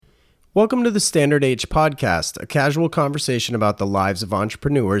Welcome to the Standard H podcast, a casual conversation about the lives of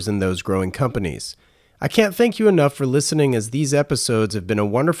entrepreneurs and those growing companies. I can't thank you enough for listening, as these episodes have been a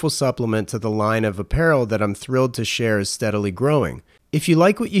wonderful supplement to the line of apparel that I'm thrilled to share is steadily growing. If you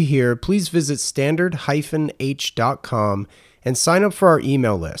like what you hear, please visit standard-h.com and sign up for our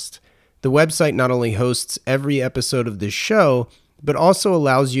email list. The website not only hosts every episode of this show, but also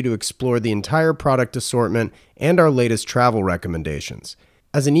allows you to explore the entire product assortment and our latest travel recommendations.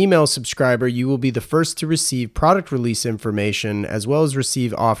 As an email subscriber, you will be the first to receive product release information as well as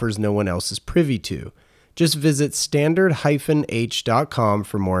receive offers no one else is privy to. Just visit standard-h.com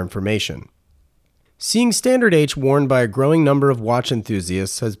for more information. Seeing Standard H worn by a growing number of watch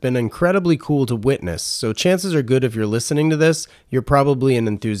enthusiasts has been incredibly cool to witness, so chances are good if you're listening to this, you're probably an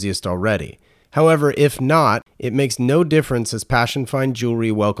enthusiast already. However, if not, it makes no difference, as Passion Fine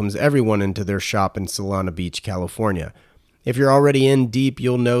Jewelry welcomes everyone into their shop in Solana Beach, California. If you're already in deep,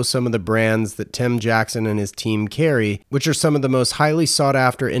 you'll know some of the brands that Tim Jackson and his team carry, which are some of the most highly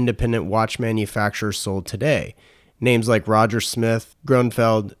sought-after independent watch manufacturers sold today. Names like Roger Smith,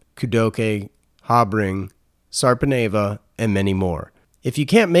 Grunfeld, Kudoke, Habring, Sarpaneva, and many more. If you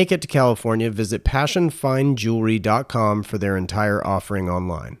can't make it to California, visit passionfinejewelry.com for their entire offering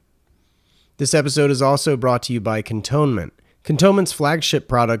online. This episode is also brought to you by Cantonment. Cantonment's flagship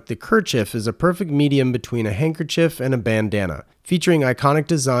product, the kerchief, is a perfect medium between a handkerchief and a bandana. Featuring iconic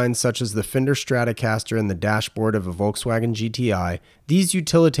designs such as the Fender Stratocaster and the dashboard of a Volkswagen GTI, these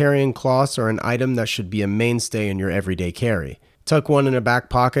utilitarian cloths are an item that should be a mainstay in your everyday carry. Tuck one in a back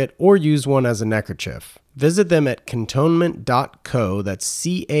pocket or use one as a neckerchief. Visit them at cantonment.co, that's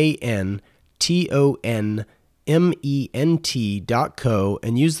cantonment.co,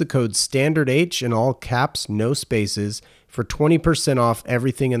 and use the code STANDARDH in all caps, no spaces, for 20% off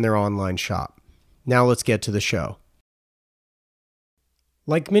everything in their online shop. Now let's get to the show.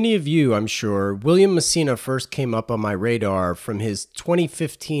 Like many of you, I'm sure, William Massena first came up on my radar from his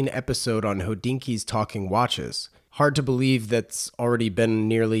 2015 episode on Hodinkie's Talking Watches. Hard to believe that's already been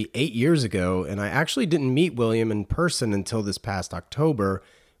nearly 8 years ago, and I actually didn't meet William in person until this past October,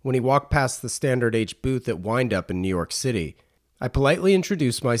 when he walked past the Standard H booth at Windup in New York City. I politely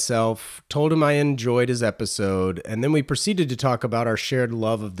introduced myself, told him I enjoyed his episode, and then we proceeded to talk about our shared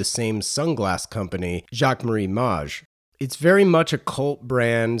love of the same sunglass company, Jacques-Marie Mage. It's very much a cult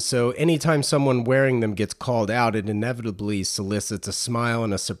brand, so anytime someone wearing them gets called out, it inevitably solicits a smile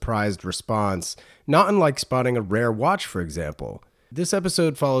and a surprised response, not unlike spotting a rare watch, for example. This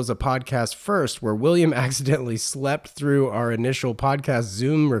episode follows a podcast first where William accidentally slept through our initial podcast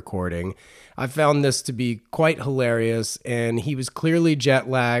Zoom recording. I found this to be quite hilarious, and he was clearly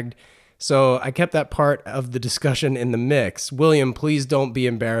jet-lagged, so I kept that part of the discussion in the mix. William, please don't be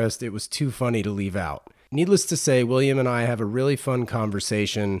embarrassed. It was too funny to leave out. Needless to say, William and I have a really fun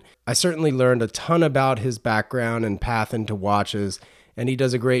conversation. I certainly learned a ton about his background and path into watches, and he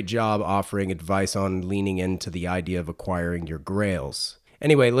does a great job offering advice on leaning into the idea of acquiring your grails.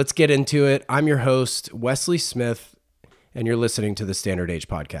 Anyway, let's get into it. I'm your host, Wesley Smith, and you're listening to the Standard H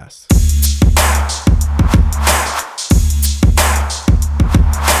Podcast.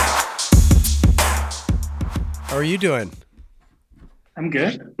 How are you doing? I'm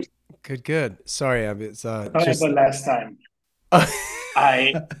good. Good. Sorry, it's Sorry about last time.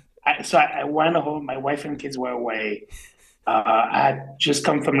 I went home. My wife and kids were away. I had just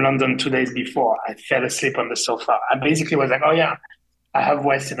come from London 2 days before. I fell asleep on the sofa. I basically was like, oh yeah, I have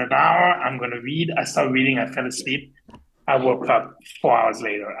West in an hour. I'm going to read. I started reading. I fell asleep. I woke up 4 hours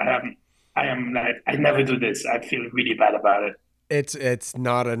later. I am like, I never do this. I feel really bad about it. It's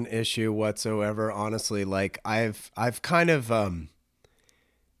not an issue whatsoever, honestly. Like I've kind of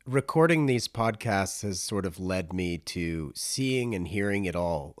recording these podcasts has sort of led me to seeing and hearing it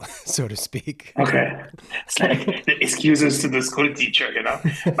all, so to speak. Okay. It's like the excuses to the school teacher,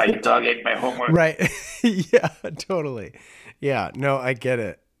 my dog ate my homework. Right. Yeah, totally. Yeah, no, I get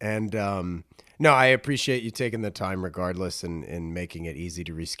it. And no, I appreciate you taking the time regardless and making it easy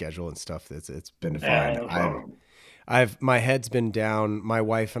to reschedule and stuff. It's been fine. No my head's been down. My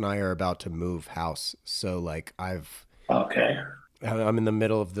wife and I are about to move house. So like Okay. I'm in the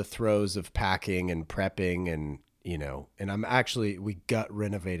middle of the throes of packing and prepping and we gut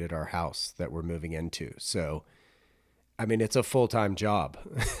renovated our house that we're moving into. So, I mean, it's a full-time job.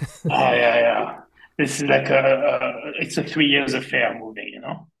 Oh, yeah. This is like it's a 3 years affair moving,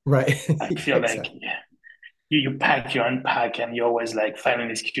 Right. I feel exactly. Like you pack, you unpack, and you always like find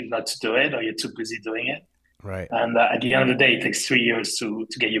an excuse not to do it, or you're too busy doing it. Right. And at the end of the day, it takes 3 years to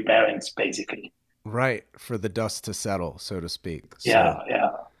get your bearings, basically. Right. For the dust to settle, so to speak. Yeah.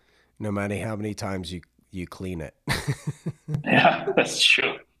 No matter how many times you clean it. Yeah, that's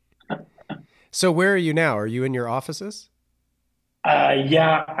true. So where are you now? Are you in your offices?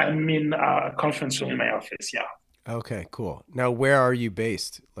 Yeah, I'm in a conference room in my office. Yeah, Okay, cool. Now, where are you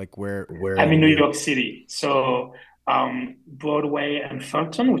based? Like where I'm in in New New York? York City. So Broadway and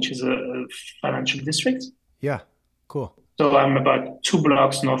Fulton, which is a financial district. Yeah, cool. So I'm about 2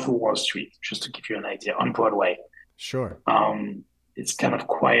 blocks north of Wall Street, just to give you an idea, on Broadway. Sure. Um, it's kind of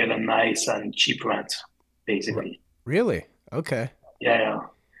quiet and nice and cheap rent, R- basically. really? Okay. Yeah, yeah.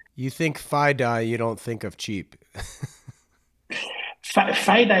 You think FIDI, you don't think of cheap.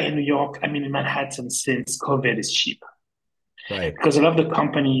 FIDA in New York, I mean, in Manhattan, since COVID is cheap Right. because a lot of the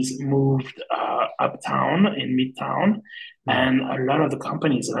companies moved uptown in Midtown, Hmm. and a lot of the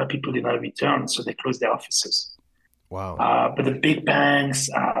companies, a lot of people did not return, so they closed their offices. Wow. But the big banks,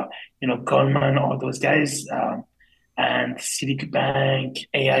 Goldman, all those guys, and Citibank,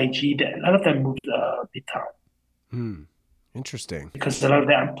 AIG, a lot of them moved Midtown Hmm. Interesting. because a lot of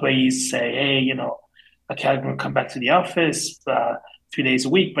the employees say, hey, okay, I'm going to come back to the office 3 days a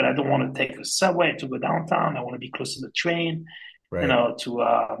week, but I don't want to take a subway to go downtown. I want to be close to the train, Right.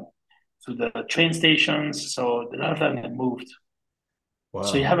 to the train stations. So a lot of them have moved.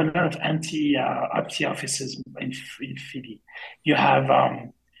 So you Wow. have a lot of empty offices in Philly. You have,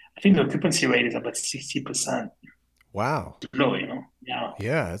 I think the occupancy rate is about 60% Wow. low, Yeah,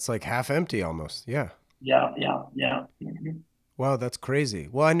 Yeah, it's like half empty almost. Yeah. yeah, yeah, yeah. Mhm. Wow, that's crazy.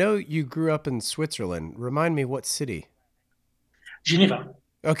 Well, I know you grew up in Switzerland. Remind me what city? Geneva.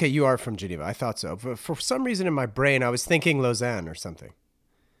 Okay, you are from Geneva. I thought so. But for some reason in my brain, I was thinking Lausanne or something.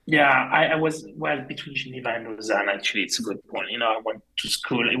 Yeah, I was, well, between Geneva and Lausanne, actually. It's a good point. I went to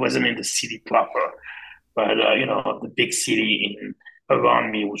school. It wasn't in the city proper, but, the big city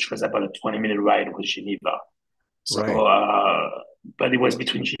around me, which was about a 20-minute ride, was Geneva. So, Right. but it was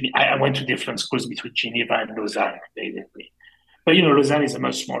between Geneva. I went to different schools between Geneva and Lausanne, basically. But, Lausanne is a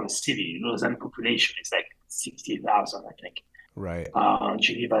much smaller city. Lausanne population is like 60,000, I think. Right.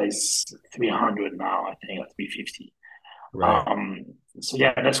 Geneva is 300 now, I think, or 350. Right. Um, so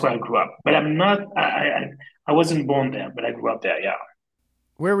yeah, that's where I grew up. But I'm not. I wasn't born there, but I grew up there. Yeah,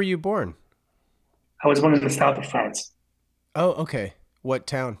 Where were you born? I was born in the south of France, Oh, okay. What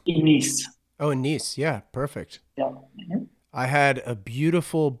town? in Nice. Oh, in Nice. Yeah, perfect. Yeah. Mhm. I had a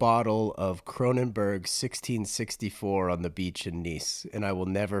beautiful bottle of Kronenberg 1664 on the beach in Nice, and I will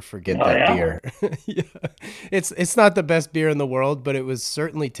never forget Oh that yeah, beer. Yeah. It's not the best beer in the world, but it was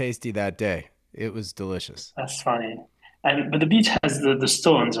certainly tasty that day. It was delicious. that's funny. But the beach has the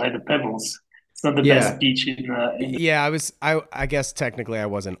stones, right? The pebbles. It's not the Yeah. best beach in. Yeah, I guess technically I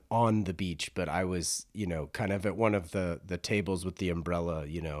wasn't on the beach, but I was, kind of at one of the tables with the umbrella,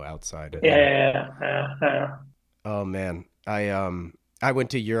 outside. Yeah, And yeah, yeah, yeah. oh man, I went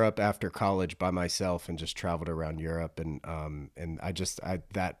to Europe after college by myself and just traveled around Europe, and I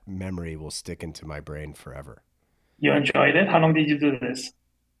that memory will stick into my brain forever. You enjoyed it? How long did you do this?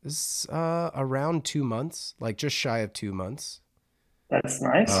 This around 2 months, like just shy of 2 months, That's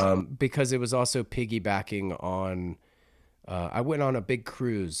nice. because it was also piggybacking on. I went on a big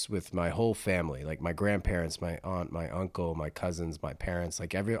cruise with my whole family, like my grandparents, my aunt, my uncle, my cousins, my parents.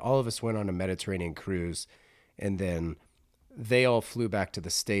 Like all of us went on a Mediterranean cruise, and then they all flew back to the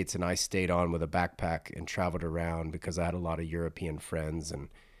States, and I stayed on with a backpack and traveled around because I had a lot of European friends. And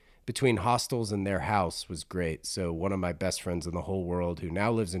between hostels and their house was great. So one of my best friends in the whole world, who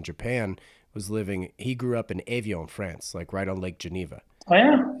now lives in Japan, he grew up in Evian, France, like right on Lake Geneva. Oh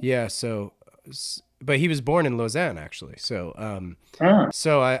yeah. Yeah, but he was born in Lausanne actually. Ah.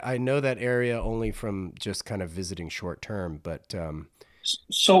 So I know that area only from just kind of visiting short term, but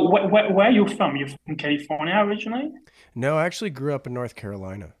So where are you from? You're from California originally? no, I actually grew up in North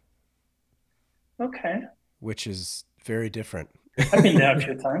Carolina, Okay. which is very different. I've been there a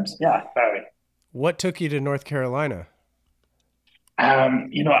few times. Yeah, very. What took you to North Carolina?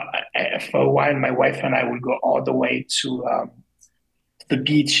 For a while, my wife and I would go all the way to the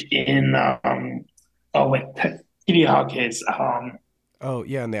beach in where Kitty Hawk is Oh,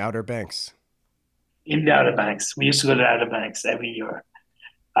 yeah, in the Outer Banks. in the Outer Banks. We used to go to the Outer Banks every year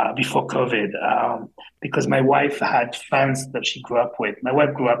before COVID because my wife had friends that she grew up with. My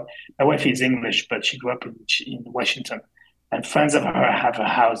wife is English, but she grew up in Washington, and friends of her have a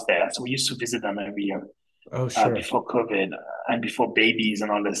house there. So we used to visit them every year. Oh, sure. Before COVID and before babies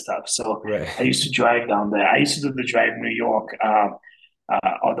and all this stuff. So Right. I used to drive down there. I used to do the drive New York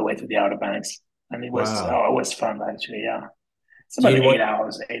all the way to the Outer Banks, and Wow. it was fun actually. Yeah, it's Do about you eight want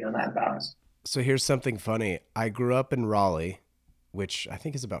hours, 8.5 hours. So here's something funny. I grew up in Raleigh, which I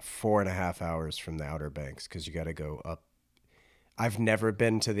think is about 4.5 hours from the Outer Banks because you got to go up. I've never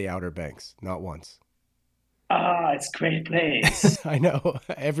been to the Outer Banks, not once. Ah, it's a great place. I know.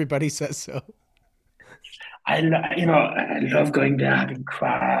 Everybody says so. I love going there, having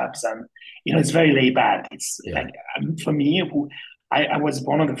crabs, and it's very laid back. It's Yeah. like for me, I was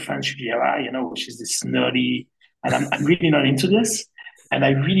born on the French Riviera, which is this nerdy, and I'm really not into this. And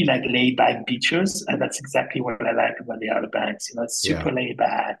I really like laid back beaches, and that's exactly what I like about the Outer Banks. It's Yeah. super laid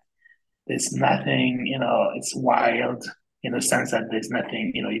back. There's nothing, it's wild in the sense that there's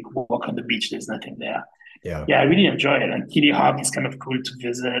nothing, you can walk on the beach, there's nothing there. Yeah. Yeah, I really enjoy it. And Kitty Hawk is kind of cool to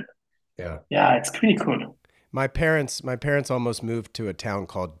visit. Yeah. Yeah, it's pretty cool. My parents almost moved to a town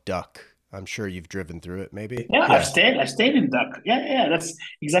called Duck. I'm sure you've driven through it, maybe. Yeah, I've Yeah. stayed. I've stayed in Duck. Yeah, yeah, that's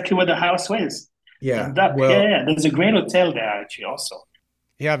exactly where the house was Yeah. in Duck. Yeah, Well, yeah. There's a great hotel there actually. Also,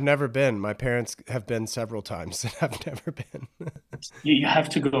 yeah, I've never been. My parents have been several times and I've never been. you have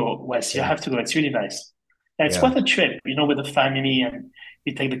to go, Wes. You Yeah. have to go. It's really nice. Yeah, it's Yeah. worth a trip. With the family, and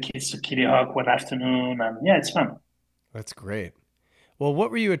you take the kids to Kitty Hawk one afternoon, and yeah, it's fun. That's great. Well,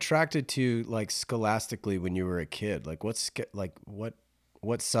 what were you attracted to like scholastically when you were a kid? Like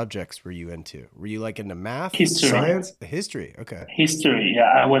what subjects were you into? Were you like into math, History, science, history? Okay. history.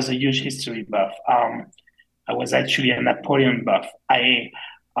 Yeah, I was a huge history buff. I was actually a Napoleon buff. I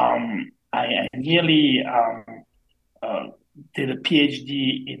nearly uh, did a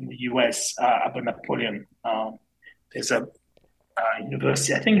PhD in the US about Napoleon. There's a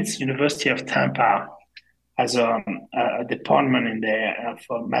university, I think it's University of Tampa, has a department in there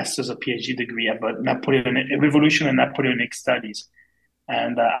for master's or PhD degree about Napoleon, revolution and Napoleonic studies.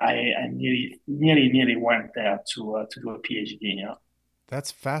 And I nearly went there to do a PhD.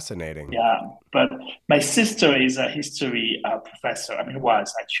 That's fascinating. Yeah, but my sister is a history professor. I mean,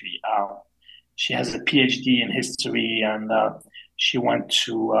 was actually. She has a PhD in history, and she went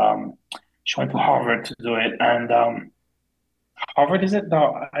to um, she went to Harvard to do it. And Harvard, is it?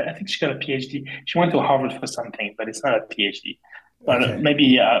 No, I think she got a PhD. She went to Harvard for something, but it's not a PhD. But Okay.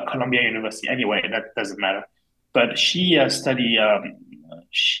 maybe Columbia University. Anyway, that doesn't matter. But she studied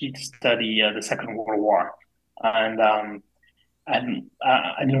the Second World War, and I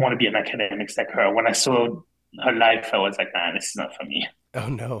didn't want to be an academic like her. When I saw her life, I was like, nah, this is not for me. Oh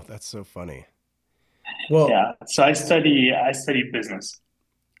no, that's so funny. Well, Yeah. So I studied business.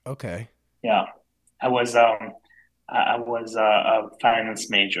 okay. Yeah. I was a finance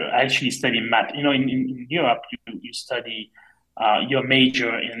major. I actually studied math. In Europe, you study your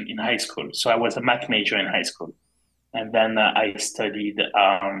major in high school. So I was a math major in high school, and then I studied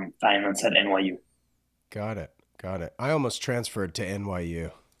finance at NYU. Got it. Got it. I almost transferred to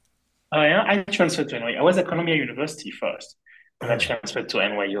NYU. Oh yeah, I transferred to NYU. I was at Columbia University first, and I Oh, transferred to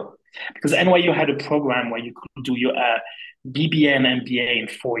NYU because NYU had a program where you could do your BBA and MBA in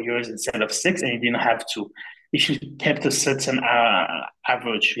 4 years instead of six, and you didn't have to. If you kept a certain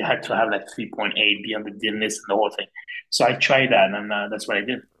average, you had to have like 3.8, be on the dean list, and the whole thing. So I tried that, and that's what I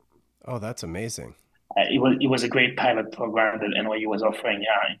did. oh, that's amazing. It was a great pilot program that NYU was offering,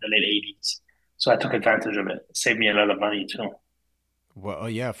 yeah, in the late 80s. So I took advantage of it. It saved me a lot of money too. Well, oh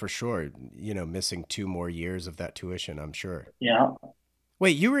yeah, for sure. Missing 2 more years of that tuition, I'm sure. Yeah.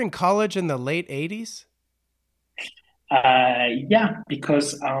 Wait, you were in college in the late 80s? Yeah,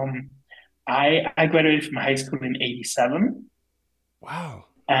 because I graduated from high school in '87, Wow.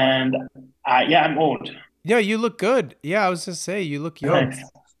 and yeah, I'm old. Yeah, you look good. Yeah, I was gonna say you look young. Thanks.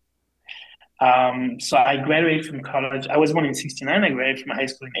 So I graduated from college. I was born in '69. I graduated from high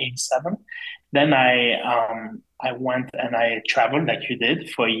school in '87. Then I went and I traveled like you did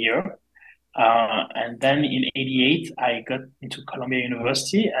for a year. And then in '88, I got into Columbia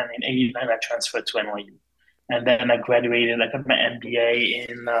University, and in '89, I transferred to NYU. And then I graduated. I got my MBA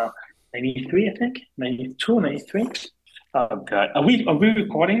in '93, I think, '92, '93. Oh God, are we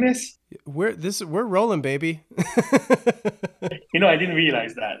recording this? We're rolling, baby. I didn't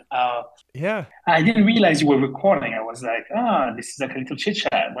realize that. Yeah. I didn't realize you were recording. I was like, this is like a little chit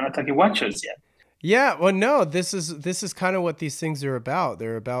chat. We're not talking watches yet. Yeah, well no, this is kind of what these things are about.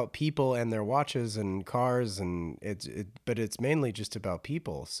 They're about people and their watches and cars and but it's mainly just about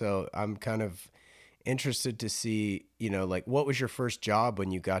people. So I'm kind of interested to see, like what was your first job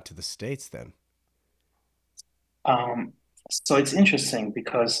when you got to the States then? Um, so it's interesting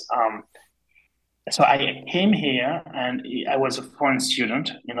because so I came here and I was a foreign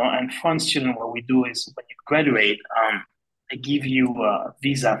student, and foreign student, what we do is when you graduate, they give you a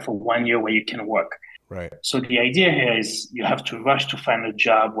visa for 1 year where you can work. Right. So the idea here is you have to rush to find a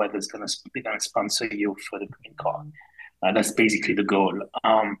job where they're gonna sponsor you for the green card. That's basically the goal.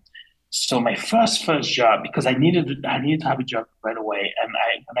 So my first job, because I needed to have a job right away, and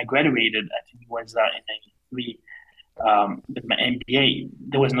when I graduated, I think it was in '93. with my MBA,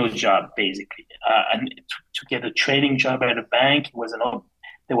 there was no job basically. And to get a trading job at a bank was an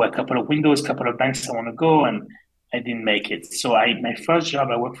there were a couple of windows, a couple of banks I want to go, and I didn't make it. So my first job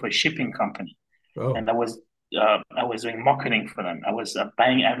I worked for a shipping company, Oh, and I was doing marketing for them. I was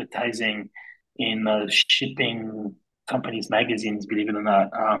buying advertising in shipping companies' magazines, believe it or not,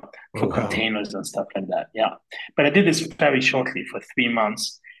 oh for wow. containers and stuff like that. Yeah, but I did this very shortly for 3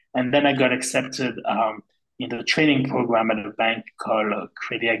 months, and then I got accepted in the training program at a bank called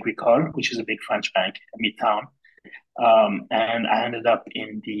Crédit Agricole, which is a big French bank in Midtown. And I ended up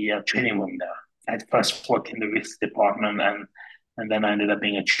in the trading room there. I first worked in the risk department, and then I ended up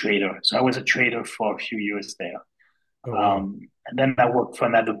being a trader. So I was a trader for a few years there. Oh wow. And then I worked for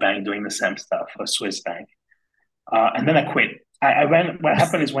another bank doing the same stuff, a Swiss bank. And then I quit. I went. What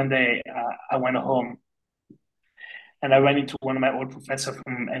happened is one day I went home and I ran into one of my old professors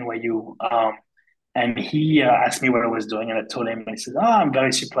from NYU. And he asked me what I was doing, and I told him. I said, "Oh, I'm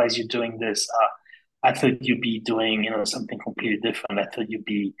very surprised you're doing this. I thought you'd be doing, something completely different. I thought you'd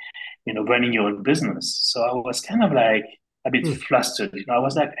be, running your own business." So I was kind of like a bit Hmm. flustered. I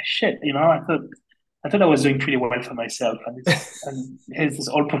was like, "Shit," I thought I was doing pretty well for myself. And here's this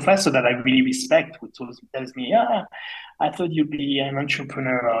old professor that I really respect, who tells me, "Yeah, I thought you'd be an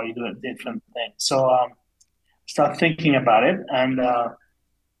entrepreneur or you do a different thing." So start thinking about it,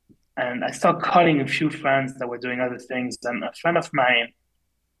 and I started calling a few friends that were doing other things. And a friend of mine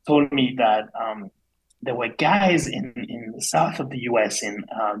told me that there were guys in the south of the US, in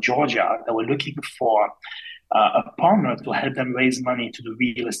Georgia, that were looking for a partner to help them raise money to do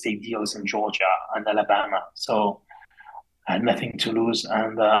real estate deals in Georgia and Alabama. So I had nothing to lose,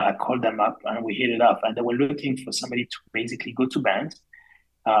 and I called them up and we hit it up. And they were looking for somebody to basically go to banks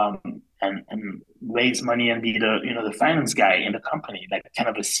and raise money and be the finance guy in the company, like kind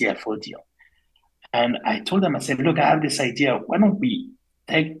of a CFO deal. And I told them, I said, look, I have this idea. Why don't we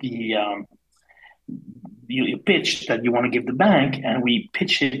take the you pitch that you want to give the bank, and we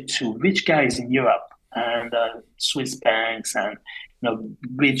pitch it to rich guys in Europe and Swiss banks and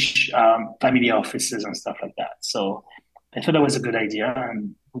rich family offices and stuff like that. So I thought that was a good idea,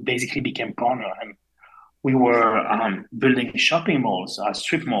 and we basically became partner. And we were building shopping malls,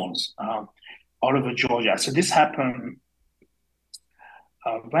 strip malls, all over Georgia. So this happened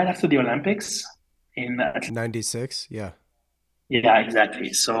right after the Olympics in 96? Yeah. Yeah,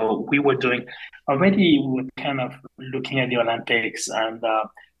 exactly. So we were doing already, we were kind of looking at the Olympics, and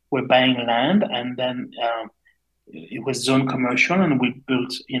we're buying land, and then it was zone commercial, and we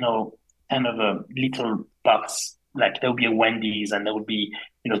built, kind of a little box, like there would be a Wendy's, and there would be,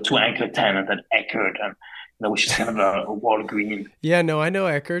 two anchor tenants at Eckerd, and which is kind of a Walgreen. Yeah, no, I know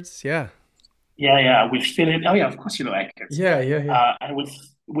Eckert's. Yeah. Yeah, yeah, we fill it. Oh yeah, of course you know Eckerd's. Yeah, yeah, yeah. And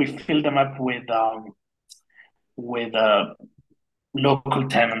we fill them up with local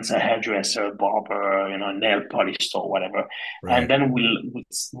tenants, a hairdresser, a barber, nail polish store, whatever. And Right. then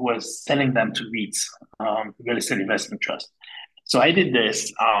we're selling them to REITs, real estate investment trust. So I did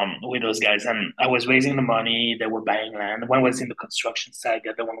this with those guys, and I was raising the money. They were buying land. One was in the construction side,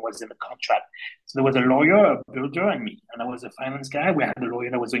 the other one was in the contract. So there was a lawyer, a builder, and me, and I was a finance guy. We had the lawyer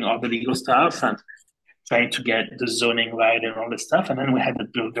that was doing all the legal stuff and trying to get the zoning right and all this stuff, and then we had the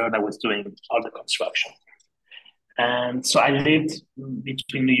builder that was doing all the construction. And so I lived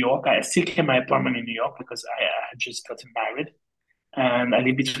between New York. I still kept my apartment in New York because I had just gotten married. And I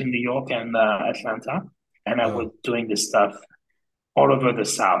lived between New York and Atlanta. And I was Oh. doing this stuff all over the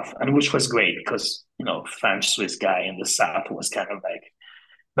South, and which was great because, French Swiss guy in the South was kind of like,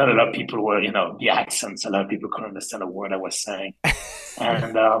 not a lot of people were, the accents, a lot of people couldn't understand a word I was saying.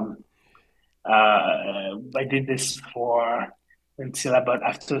 And I did this for until about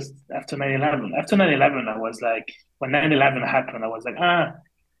after 9/11. After 9/11, I was like, when 9/11 happened, I was like, I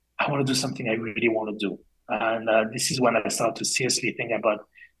want to do something I really want to do. And this is when I started to seriously think about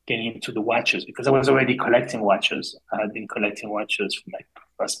getting into the watches because I was already collecting watches. I had been collecting watches from my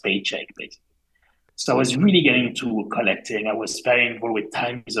first paycheck, basically. So I was really getting into collecting. I was very involved with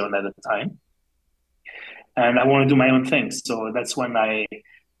time zone at the time, and I want to do my own thing. So that's when I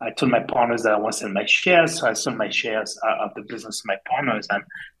told my partners that I want to sell my shares. So I sold my shares of the business to my partners,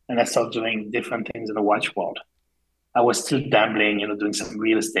 and I started doing different things in the watch world. I was still gambling, doing some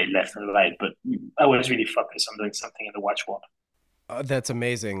real estate left and right, but I was really focused on doing something in the watch world. That's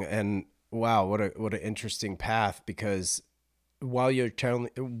amazing. And wow, what an interesting path because while you're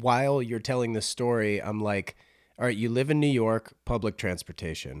telling the story, I'm like, all right, you live in New York, public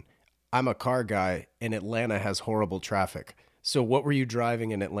transportation. I'm a car guy, and Atlanta has horrible traffic. So what were you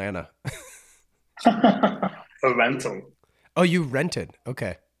driving in Atlanta? A rental. Oh, you rented.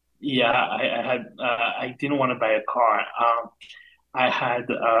 Okay. Yeah, I had I didn't want to buy a car. I had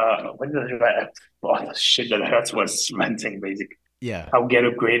what did I oh, the shit that hurts was renting basically. Yeah. I would get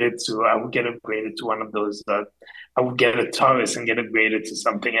upgraded to one of those I would get a Taurus and get upgraded to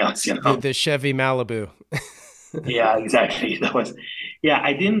something else, you The know. the Chevy Malibu. Yeah, exactly. That was yeah,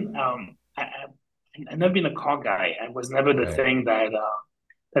 I didn't I've never been a car guy. I was never the Right. thing that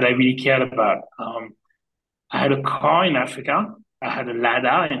I really cared about. I had a car in Africa. I had a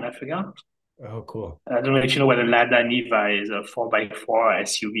Lada in Africa. Oh, cool. I don't know if you know what a Lada Niva is, a 4x4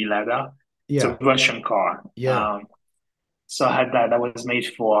 SUV Lada. It's a Yeah. Russian car. Yeah. So I had that. That was my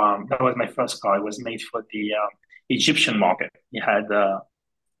first car. It was made for the Egyptian market.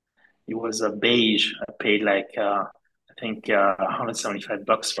 It was a beige. I paid like I think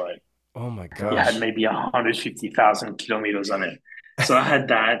 $175 for it. Oh my It had gosh. maybe 150,000 kilometers on it. So I had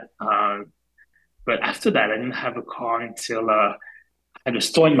that. But after that, I didn't have a car until I had a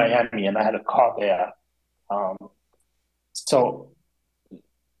store in Miami, and I had a car there. Um, so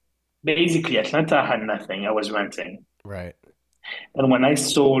basically, Atlanta had nothing. I was renting. Right. And when I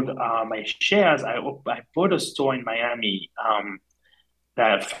sold my shares, I bought a store in Miami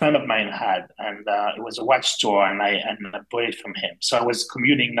that a friend of mine had, and it was a watch store, and I bought it from him. So I was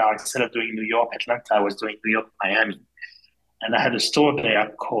commuting now instead of doing New York, Atlanta, I was doing New York, Miami, and I had a store there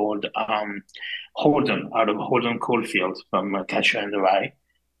called Holden out of Holden Coalfield from Catcher in the Rye,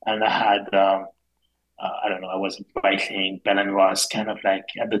 and I had I don't know, I was pricing Bell and Ross kind of like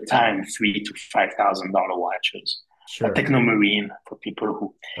at the time $3,000 to $5,000 watches, a Sure. Technomarine for people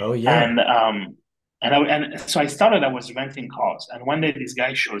who, Oh yeah. and and so I started. I was renting cars, and one day this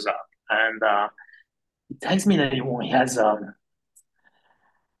guy shows up, and he tells me that he has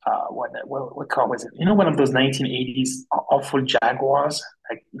what car was it? You know, one of those 1980s awful Jaguars,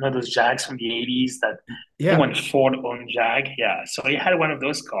 like you know those Jags from the 80s that I think Yeah. when Ford owned Jag, yeah. So he had one of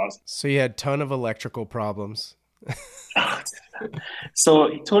those cars. So you had a ton of electrical problems. So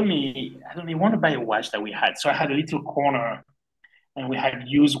he told me, I don't know, he wanted to buy a watch that we had. So I had a little corner and we had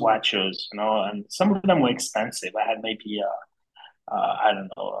used watches, you know, and some of them were expensive. I had maybe, I don't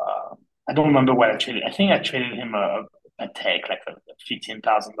know, I don't remember what I traded. I think I traded him a Patek, like a $15,000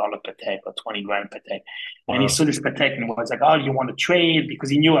 Patek or 20 grand Patek. And he Wow. saw this Patek and was like, oh, you want to trade? Because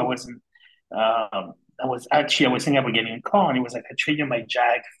he knew I wasn't, I was thinking about getting a car. And he was like, I traded my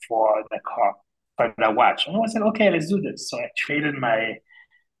Jag for the car, for the watch. And I was like, okay, let's do this. So I traded my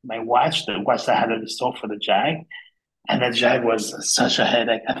watch, the watch that I had at the store for the Jag. And that Jag was such a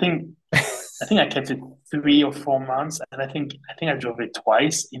headache. I think I kept it 3 or 4 months, and I think I drove it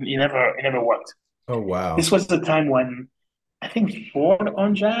twice. It never worked. Oh This wow. was the time when I think Ford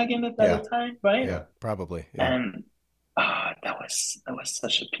owned Jag in it at the Yeah. time, right? Yeah. Probably. Yeah. And that was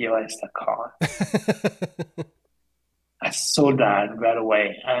such a POS, that car. I sold that right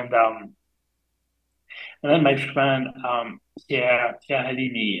away, and then my friend Pierre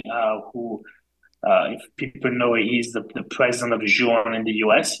Halimi, who if people know, he's the president of Journe in the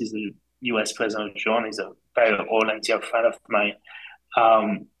US. He's the US president of Journe. He's a very old and dear friend of mine.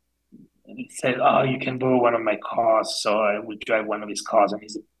 Um, he said, "Oh, you can borrow one of my cars." So I would drive one of his cars, and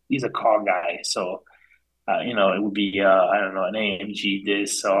he's a car guy. So it would be I don't know, an AMG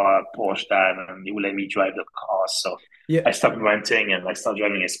this or a Porsche that, and he would let me drive the car. So Yeah. I stopped renting and I started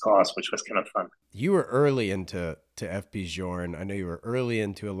driving his cars, which was kind of fun. You were early into FP Jorn. I know you were early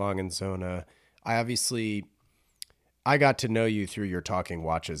into a Zona. I obviously I got to know you through your Talking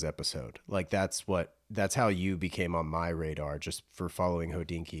Watches episode. Like that's how you became on my radar just for following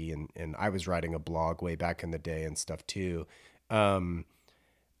Hodinky, and I was writing a blog way back in the day and stuff too. Um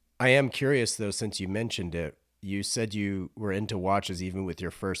I am curious though, since you mentioned it, you said you were into watches even with your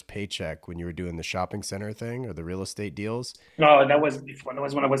first paycheck when you were doing the shopping center thing or the real estate deals. No, that was before. That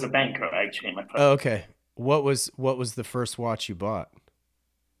was when I was a banker, actually, my friend. Oh, okay. What was the first watch you bought?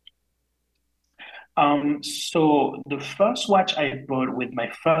 So the first watch I bought with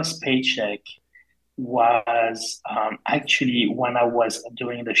my first paycheck was actually when I was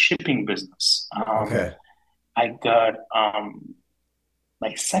doing the shipping business. Okay. I got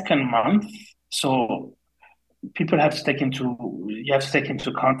my second month. So people have to take into you have to take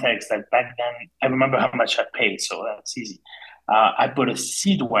into context that back then I remember how much I paid, so that's easy. I bought a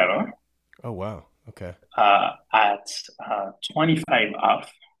seed wearer Oh wow. Okay. at 25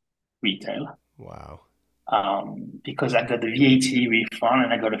 off retail. Wow. Because I got the VAT refund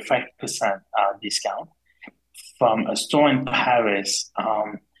and I got a 5% discount from a store in Paris.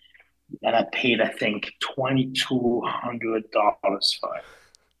 And I paid, I think, $2,200 for it.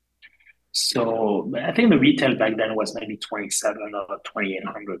 So I think the retail back then was maybe 27 or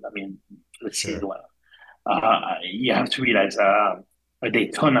 2,800. I mean, for the seed Sure. one. You have to realize A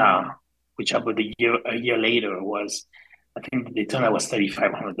Daytona, which about a year later was, I think the Daytona was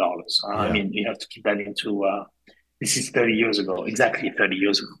 $3,500. I Yeah. mean, you have to keep that into. This is 30 years ago, exactly 30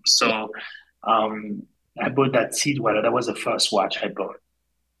 years ago. So, um, I bought that seat weather. That was the first watch I bought.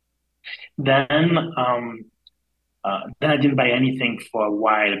 Then, then I didn't buy anything for a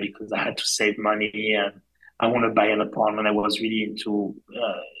while because I had to save money and I wanted to buy an apartment. I was really into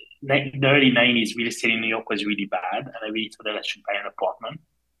the early 90s. Real estate in New York was really bad, and I really thought that I should buy an apartment,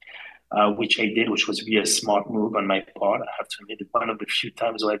 which I did, which was really a smart move on my part. I have to admit, one of the few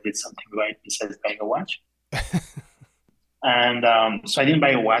times where I did something right besides buying a watch. And so I didn't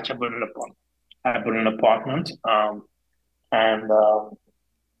buy a watch. I bought an apartment. I bought an apartment, and um,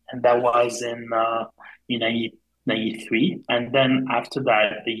 and that was in 1993. And then after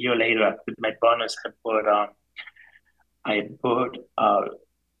that, the year later, with my bonus, I bought a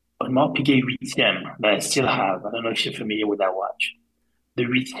more Piguet Huitième that I still have. I don't know if you're familiar with that watch. The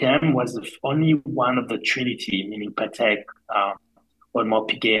Huitième was the only one of the Trinity, meaning Patek, Audemars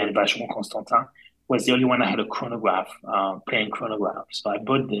Piguet, and Vacheron Constantin, was the only one that had a chronograph, playing chronograph. So I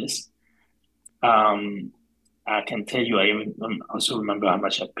bought this. Um, I can tell you, also remember how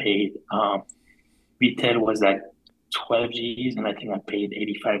much I paid. Retail was like 12 G's, and I think I paid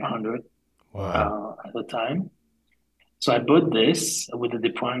 8,500 Wow. at the time. So I bought this with the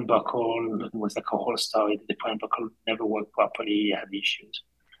deployment buckle. It was like a whole story. The deployment buckle never worked properly, had issues.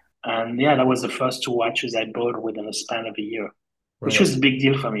 And yeah, that was the first two watches I bought within a span of a year, which Right. was a big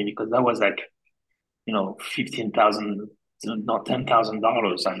deal for me because that was like, 15,000, not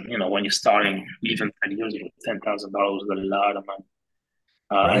 $10,000. And, when you're starting even 10 years ago, $10,000 was a lot of money.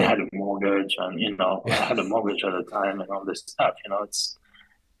 I Right. had a mortgage and, I Yeah. had a mortgage at the time and all this stuff,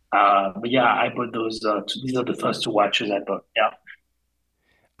 but yeah, I bought those, these are the first two watches I bought. Yeah.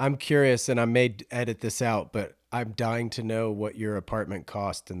 I'm curious, and I may edit this out, but I'm dying to know what your apartment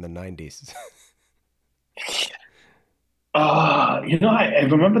cost in the 90s. I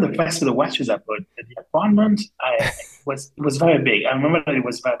remember the price of the watches I bought. The apartment, it was very big. I remember that it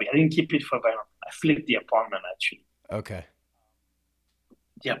was very big. I didn't keep it for very long. I flipped the apartment actually. Okay.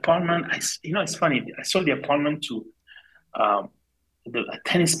 The apartment, it's funny. I sold the apartment to um, a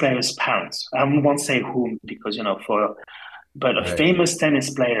tennis player's parents. I won't say whom because but a Right. famous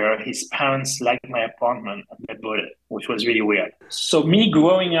tennis player, his parents liked my apartment and they bought it, which was really weird. So me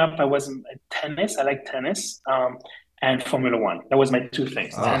growing up, I wasn't tennis. I like tennis, and Formula One. That was my two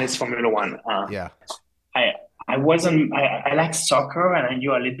things: Oh, tennis, Formula One. yeah. I I wasn't. I like soccer, and I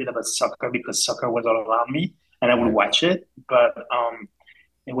knew a little bit about soccer because soccer was all around me, and I would Right. watch it. But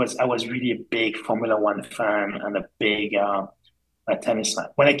I was really a big Formula One fan and a big tennis fan.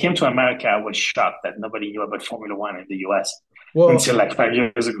 When I came to America, I was shocked that nobody knew about Formula One in the US Well, until like 5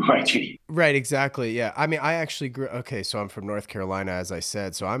 years ago, actually. right, exactly. Yeah. I mean, I actually grew, okay, so I'm from North Carolina, as I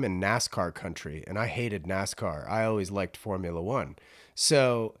said. So I'm in NASCAR country, and I hated NASCAR. I always liked Formula One.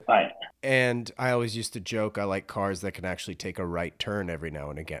 So, Right. and I always used to joke I like cars that can actually take a right turn every now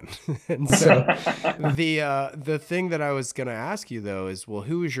and again. And so the thing that I was gonna ask you though is, well,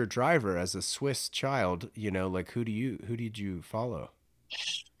 who was your driver as a Swiss child? Like who did you follow?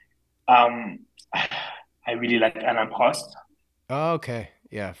 um, I really like Alain Prost. Oh, okay.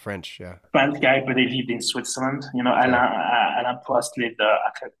 Yeah, French, yeah. French guy, but he lived in Switzerland. Okay. Alain Prost lived,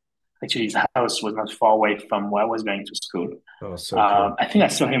 actually, his house was not far away from where I was going to school. Oh, so cool. I think I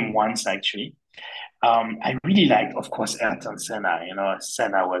saw him once, actually. I really liked, of course, Ayrton Senna.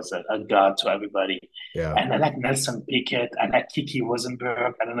 Senna was a god to everybody. Yeah. And I like Nelson Piquet. I like Kiki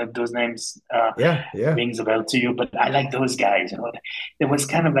Rosenberg. I don't know if those names Yeah, yeah. rings a bell to you, but I like those guys. There was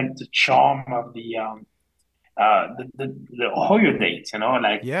kind of like the charm of the Hoyer dates.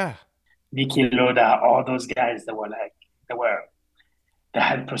 Like Yeah. Niki Loda, all those guys that were they were they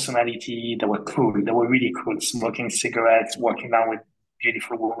had personality. They were cool. They were really cool. Smoking cigarettes, walking down with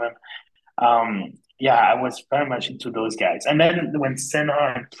beautiful women. Yeah, I was very much into those guys. And then when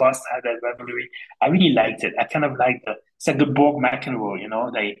Senna and Prost had that rivalry, I really liked it. I kind of liked it's like the Borg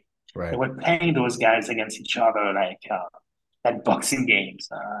McEnroe, they Right. were playing those guys against each other like boxing games.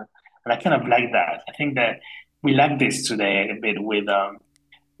 And I kind of like that. I think that we like this today a bit with um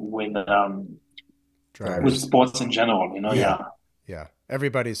with Drivers. sports in general, Yeah. yeah. Yeah.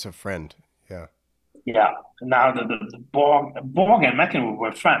 Everybody's a friend. Yeah. Yeah. Now the Borg and McEnroe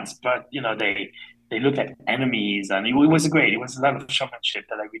were friends, but they look like enemies, and it was great. It was a lot of showmanship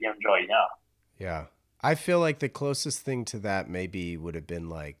that I really enjoyed. Yeah. Yeah. I feel like the closest thing to that maybe would have been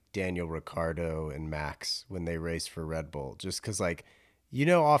like Daniel Ricciardo and Max when they raced for Red Bull. Just because, like,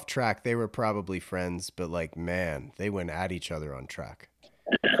 off track, they were probably friends, but like, man, they went at each other on track.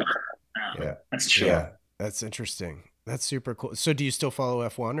 Yeah. That's Yeah. true. That's interesting. That's super cool. So do you still follow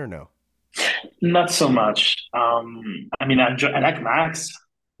F1 or no? Not so much. I mean, I like Max.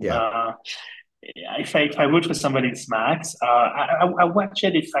 Yeah. Uh, if I root for somebody, it's Max. I watch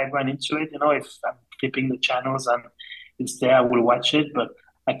it if I run into it. You know, if I'm flipping the channels and it's there, I will watch it. But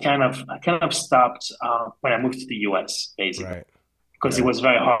I kind of stopped when I moved to the US, basically, Right. because it Right. was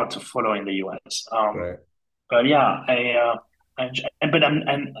very hard to follow in the US. Right. But yeah, but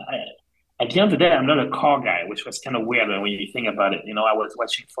at the end of the day, I'm not a car guy, which was kind of weird when you think about it. You know, I was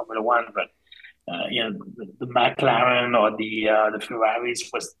watching Formula One, but the McLaren or the Ferraris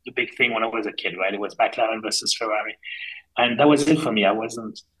was the big thing when I was a kid, right? It was McLaren versus Ferrari, and that was it for me. I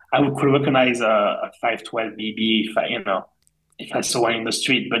wasn't. Could recognize a 512 BB if I saw one in the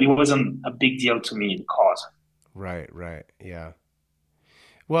street, but it wasn't a big deal to me in cars. Right. Right. Yeah.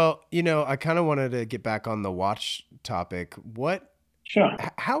 Well, I kind of wanted to get back on the watch topic. Sure.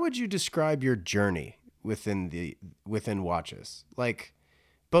 How would you describe your journey within watches? Like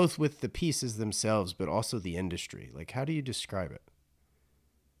both with the pieces themselves, but also the industry. Like, how do you describe it?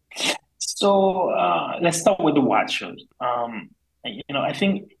 So let's start with the watches. I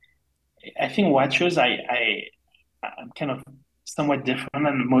think watches. I'm kind of somewhat different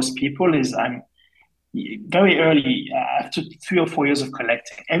than most people. Is I'm very early after 3 or 4 years of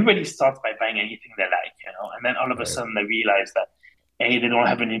collecting. Everybody starts by buying anything they like, and then all of a Right. sudden they realize that A, they don't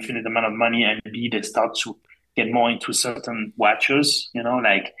have an infinite amount of money, and B, they start to get more into certain watches,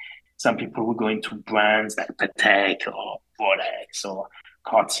 like some people will go into brands like Patek or Rolex or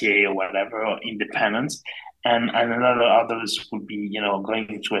Cartier or whatever, or independents. And a lot of others would be, going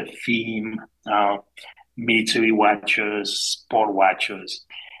into a theme, military watches, sport watches.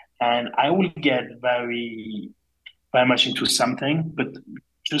 And I will get very much into something, but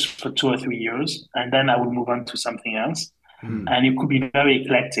just for 2 or 3 years, and then I will move on to something else. Hmm. And it could be very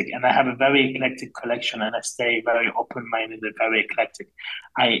eclectic, and I have a very eclectic collection, and I stay very open-minded and very eclectic.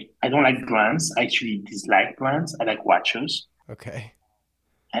 I don't like brands. I actually dislike brands. I like watches, Okay.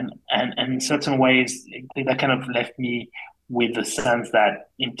 and in certain ways, that kind of left me with the sense that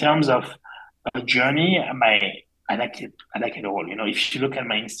in terms of a journey, I like it. I like it all. If you look at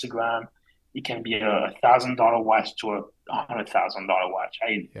my Instagram, it can be $1,000 watch to $100,000 watch.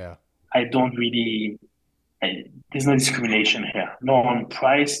 Yeah. I don't really. There's no discrimination here. No on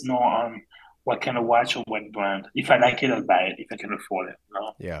price, no on what kind of watch or what brand. If I like it, I'll buy it. If I can afford it,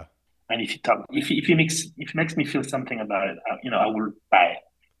 Yeah. And if it makes me feel something about it, I will buy it.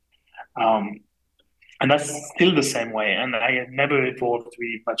 And that's still the same way. And I have never evolved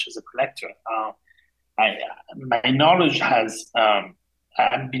really much as a collector. I My knowledge has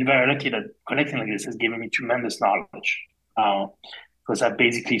I've been very lucky that collecting like this has given me tremendous knowledge because I've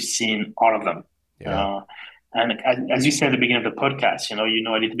basically seen all of them. Yeah. Uh, and as you said at the beginning of the podcast, you know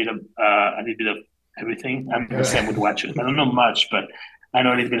a little bit of everything. I'm the same with watches. I don't know much, but I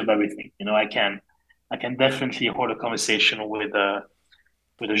know a little bit of everything. I can definitely hold a conversation with a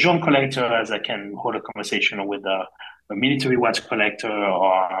Jean collector as I can hold a conversation with a military watch collector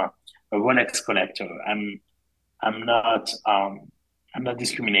or a Rolex collector. I'm not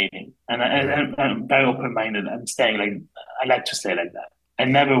discriminating, and Right. I'm very open minded. I like to stay like that. I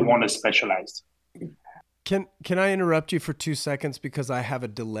never want to specialize. Can I interrupt you for 2 seconds because I have a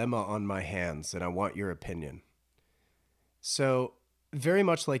dilemma on my hands and I want your opinion? So, very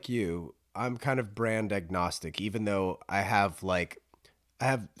much like you, I'm kind of brand agnostic, even though I have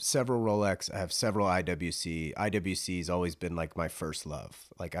several Rolex, I have several IWC. IWC's always been like my first love.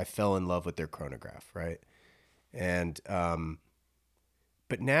 Like I fell in love with their chronograph, right? And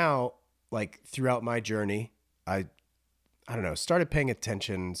but now, like throughout my journey, I don't know, started paying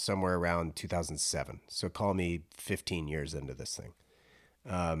attention somewhere around 2007. So call me 15 years into this thing.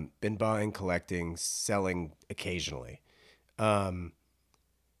 Been buying, collecting, selling occasionally. Um,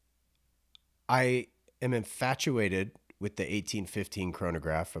 I am infatuated with the 1815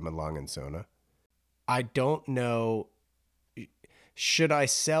 chronograph from a Long and Sona. I don't know, should I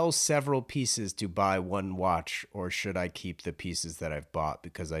sell several pieces to buy one watch or should I keep the pieces that I've bought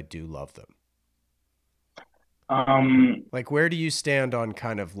because I do love them? Um, Like, where do you stand on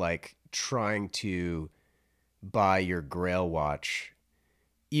kind of like trying to buy your grail watch,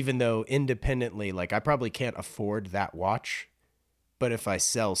 even though independently, like, I probably can't afford that watch, but if I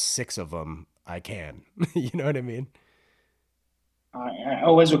sell six of them, I can. You know what I mean? I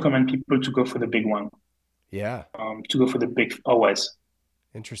always recommend people to go for the big one. Yeah. To go for the big always.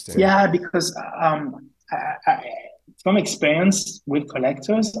 Interesting. Yeah, because from experience with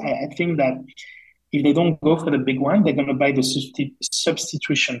collectors, I think that if they don't go for the big one, they're gonna buy the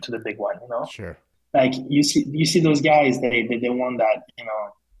substitution to the big one. Sure. Like you see those guys, they want that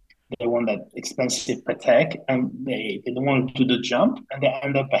They want that expensive Patek, and they don't want to do the jump, and they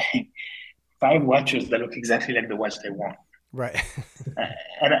end up buying five watches that look exactly like the watch they want. Right. Uh,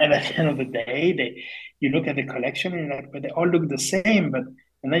 and at the end of the day, you look at the collection and you're like, but they all look the same. But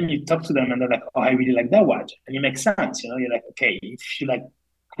and then you talk to them and they're like, oh, I really like that watch, and it makes sense. You're like, okay, if you like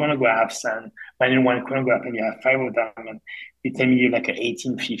chronographs and finding one chronograph and you have five of them, and you tell me you like an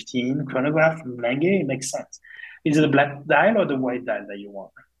 1815 chronograph from Lange, it makes sense. Is it the black dial or the white dial that you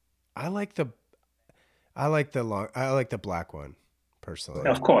want? I like the I like the black one personally.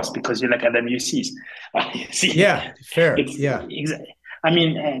 Of course, because you like AWCs. You see, Yeah, fair. it's Yeah. exactly. I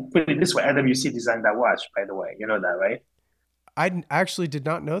mean, put it this way: AWC designed that watch, by the way. You know that, right? Actually did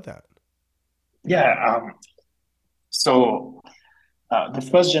not know that. Yeah. So the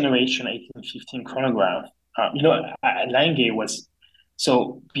first generation 1815 chronograph, Lange was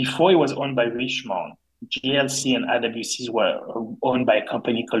so before it was owned by Richemont. GLC and AWCs were owned by a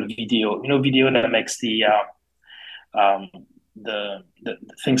company called Video. Video that makes um, the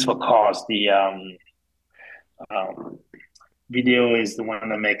things for cars. The um, Video is the one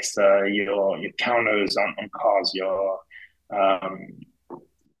that makes your counters on cars, your um,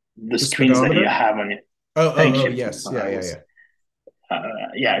 the The screens that you speedometer? have on it. Oh, Thank you. yes. Yeah, yeah,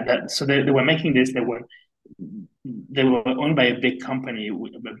 yeah. Yeah, so they were making this. They were owned by a big company,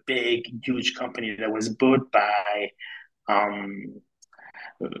 a big, huge company that was bought by um,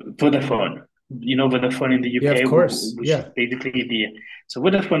 Vodafone. Vodafone in the Yeah, of UK, course. which is Yeah. basically so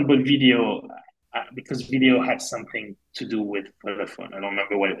Vodafone bought Video because Video had something to do with Vodafone. I don't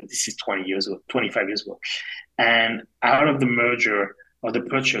remember what this is 20 years ago, 25 years ago. And out of the merger or the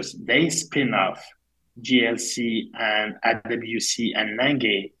purchase, they spin off GLC and AWC and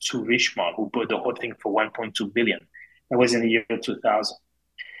Nange to Richemont, who bought the whole thing for 1.2 billion. That was in the year 2000.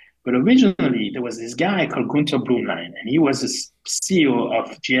 But originally, there was this guy called Gunther Blumlein, and he was the CEO of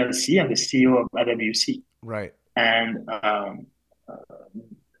GLC and the CEO of AWC. Right. And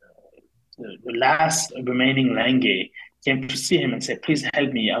the last remaining Lange came to see him and said, "Please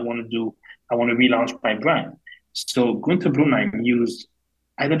help me. I want to relaunch my brand." So Gunther Blumlein used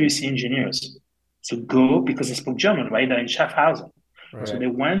IWC engineers to go because they spoke German, right? They're in Schaffhausen. So Right. they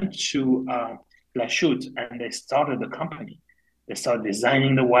went to La Chute and they started the company. They started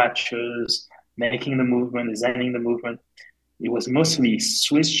designing the watches, making the movement, designing the movement. It was mostly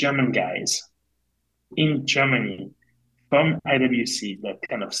Swiss German guys in Germany from IWC that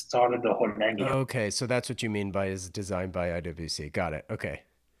kind of started the whole Lange. Okay, so that's what you mean by is designed by IWC. Got it. Okay.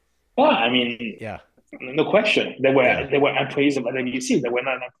 Yeah, I mean, Yeah. no question. They were Yeah. they were employees of IWC. They were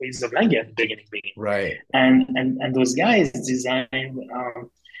not employees of Lange at the beginning. Right. And those guys designed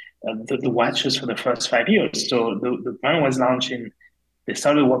the watches for the first 5 years. So the brand was launched in. They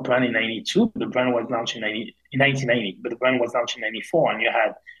started what brand in '92. The brand was launched in 1990, but the brand was launched in '94. And you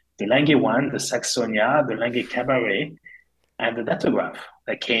had the Lange One, the Saxonia, the Lange Cabaret, and the Datograph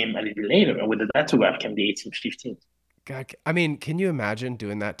that came a little later. And with the Datograph came the 1815. God, I mean, can you imagine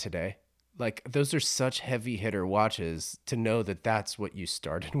doing that today? Like those are such heavy hitter watches to know that that's what you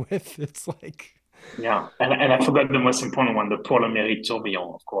started with. It's like Yeah, and I forgot the most important one, the Paul Emery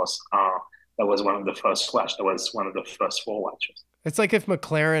Tourbillon, of course. That was one of the first watch. That was one of the first four watches. it's like if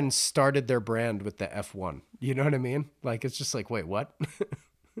McLaren started their brand with the F1. You know what I mean? Like it's just like, wait, what?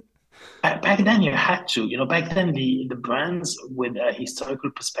 Back then, you had to. Back then the brands with a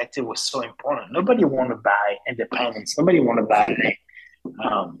historical perspective was so important. Nobody want to buy independence. Nobody want to buy.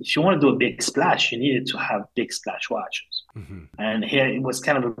 If you want to do a big splash, you needed to have big splash watches. Hmm. And here it was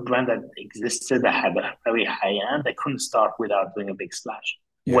kind of a brand that existed that had a very high end. They couldn't start without doing a big splash.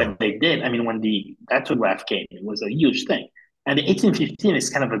 Yeah. When they did, I mean, when the datograph came, it was a huge thing. And the 1815 is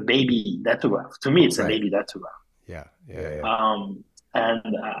kind of a baby datograph. To me, it's a Right. baby datograph. Yeah. Yeah. Yeah.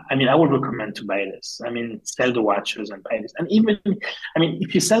 And I mean, I would recommend to buy this. I mean, sell the watches and buy this. And even, I mean,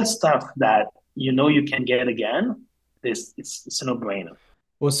 if you sell stuff that you can get again, it's a no brainer.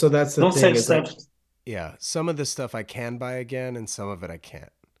 Well, so that's the Don't thing sell is like, stuff. yeah, some of the stuff I can buy again and some of it I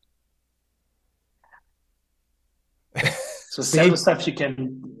can't. So sell the See? stuff you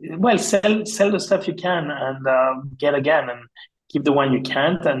can. Well, sell the stuff you can and get again, and keep the one you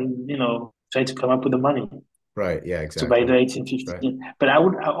can't, and try to come up with the money Right. Yeah, to buy exactly. the Right. 1815. But I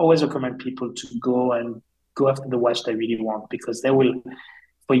always recommend people to go after the watch they really want because they will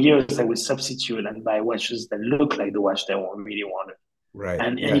for years they will substitute and buy watches that look like the watch they really wanted, Right.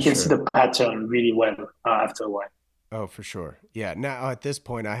 and Yeah, you can see sure. the pattern really well after a while. Oh, for sure. Yeah. Now at this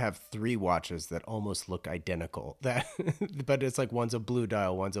point, I have three watches that almost look identical. That, but it's like one's a blue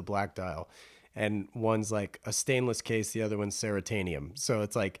dial, one's a black dial, and one's like a stainless case. The other one's ceratanium. So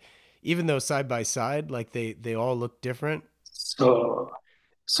it's like, even though side by side, like they all look different. So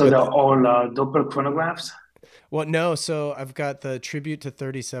So they're But all Doppel chronographs. well, no. So I've got the tribute to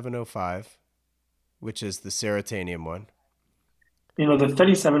 3705, which is the Seratanium one. You know, the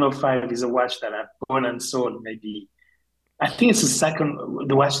 3705 is a watch that I've bought and sold maybe. I think it's the second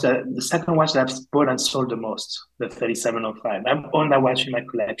watch that I've bought and sold the most, the 3705. I've owned that watch in my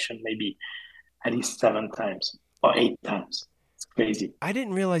collection maybe at least 7 times or 8 times. It's crazy. I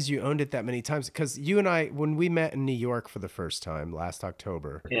didn't realize you owned it that many times because you and I, when we met in New York for the first time last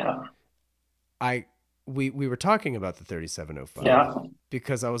October, Yeah. I we were talking about the 3705 Yeah.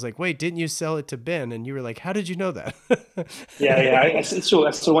 because I was like, wait, didn't you sell it to Ben? And you were like, how did you know that? Yeah. Yeah. It's true.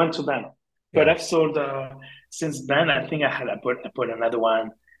 I still went to Ben. But Yeah. I've sold since then, I think I bought another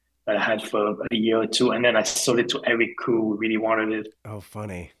one that I had for a year or two, and then I sold it to Eric who really wanted it. Oh,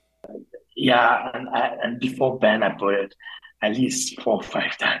 funny. Yeah, and before Ben, I bought it at least 4 or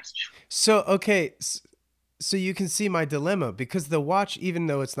 5 times. So, okay. So you can see my dilemma because the watch, even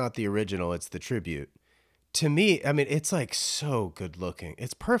though it's not the original, it's the tribute. To me, I mean, it's like so good looking.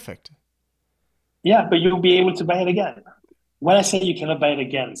 It's perfect. Yeah, but you'll be able to buy it again. When I say you cannot buy it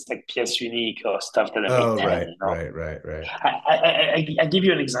again, it's like pièce unique or stuff that I made Oh, 10, right, you know. right, right, right. I give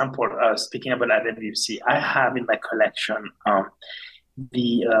you an example. Speaking about IWC, I have in my collection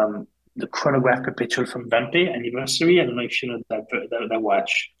the um, the chronograph perpetual from Vampe anniversary. I don't know if you know that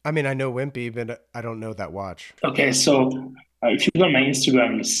watch. I mean, I know Wimpy, but I don't know that watch. Okay, so if you go on my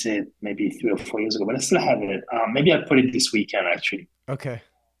Instagram, you see it maybe 3 or 4 years ago, but I still have it. Maybe I'll put it this weekend actually. Okay.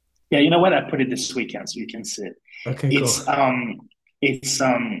 Yeah, you know what? I put it this weekend so you can see it. Okay, cool. It's it's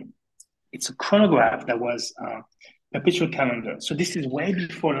um it's a chronograph that was perpetual calendar. So this is way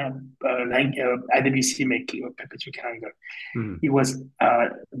before IWC make a perpetual calendar. Mhm. It was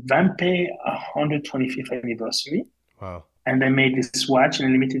Vampe 125th anniversary, Wow. and they made this watch in a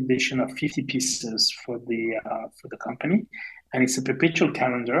limited edition of 50 pieces for the company, and it's a perpetual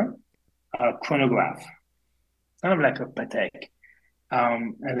calendar chronograph, kind of like a Patek.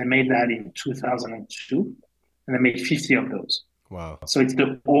 And they made that in 2002, and they made 50 of those. Wow. So it's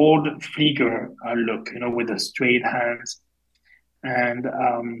the old Flieger look, you know, with the straight hands. And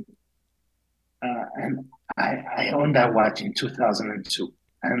and I owned that watch in 2002,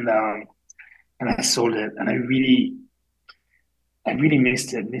 and I sold it, and I really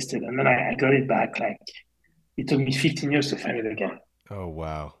missed it, and then I got it back. Like it took me 15 years to find it again. Oh,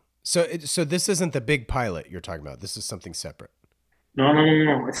 wow. So this isn't the big pilot you're talking about. This is something separate. No, no, no,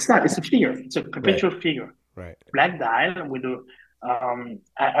 no. It's not. It's a figure. It's a Right. perpetual figure. Right. Black dial with a.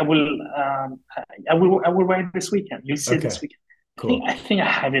 I will wear it this weekend. You'll see it Okay. this weekend. Cool. I think I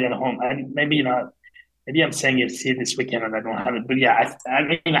have it at home. Maybe not. Maybe I'm saying you'll see it this weekend and I don't have it. But yeah, I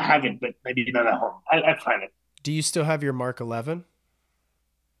mean I have it, but maybe not at home. I'll find it. Do you still have your Mark 11?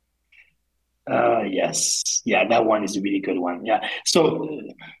 Yes, yeah, that one is a really good one. Yeah. So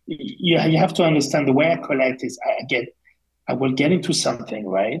you have to understand the way I collect is I will get into something,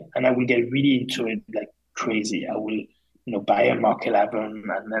 right? And I will get really into it like crazy. I will, buy a Mark 11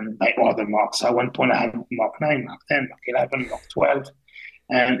 and then buy other marks. So at one point I had Mark 9, Mark 10, Mark 11, Mark 12.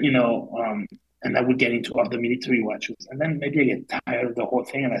 And, and I would get into other military watches. And then maybe I get tired of the whole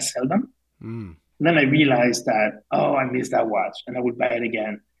thing and I sell them. Mm. And then I realized that, oh, I missed that watch and I would buy it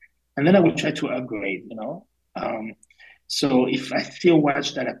again. And then I would try to upgrade. So if I see a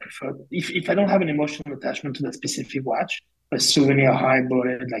watch that I prefer, if I don't have an emotional attachment to the specific watch, a souvenir how I bought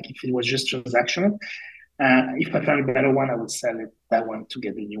it, like if it was just transactional, if I found a better one, I would sell that one to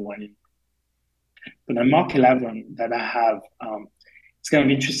get the new one in. But the Mark 11 that I have, it's kind of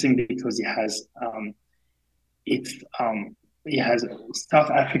interesting because it it has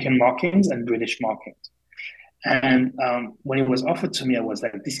South African markings and British markings. And when it was offered to me, I was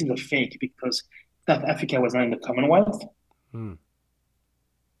like, this is a fake because South Africa was not in the Commonwealth. Mm.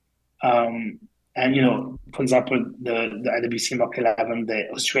 And for example, the IWC Mark 11, the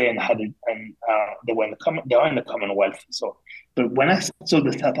Australian had it, and they are in the Commonwealth. So, but when I saw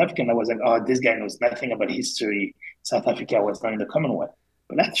the South African, I was like, oh, this guy knows nothing about history. South Africa was not in the Commonwealth.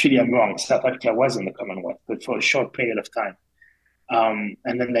 But actually, I'm wrong. South Africa was in the Commonwealth, but for a short period of time.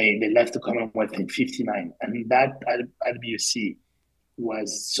 And then they left the Commonwealth in '59, and that IWC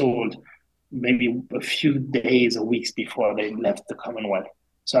was sold maybe a few days or weeks before they left the Commonwealth.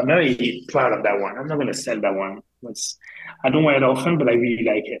 So I'm very proud of that one. I'm not going to sell that one. I don't wear it often, but I really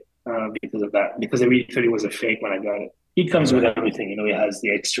like it because of that. Because I really thought it was a fake when I got it. It comes with Right. everything, it has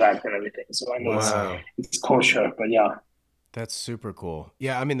the extract and everything. So I know Wow. it's kosher, but yeah. That's super cool.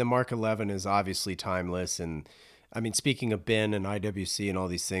 Yeah, I mean the Mark 11 is obviously timeless, and I mean speaking of Ben and IWC and all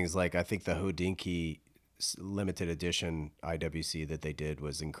these things, like I think the Hodinky limited edition IWC that they did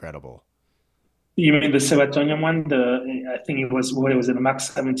was incredible. You mean the serotonin one? I think it was what it was in the Max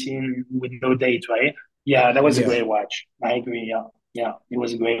 17 with no date, right? Yeah, that was a Yeah. great watch. I agree. Yeah, yeah, it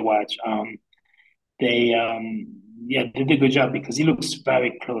was a great watch. They yeah, they did a good job because he looks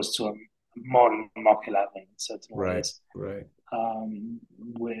very close to a modern Mark 11 in certain Right. ways. Right.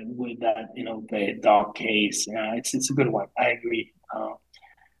 With that, the dark case. It's a good one. I agree.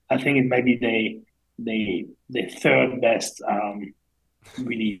 I think it might be the third best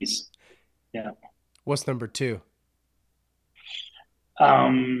release. Yeah. What's number two?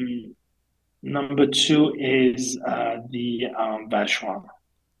 Um, Number two is the Vacheron.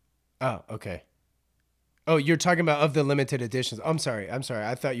 Oh, okay. Oh, you're talking about of the limited editions. I'm sorry. I'm sorry.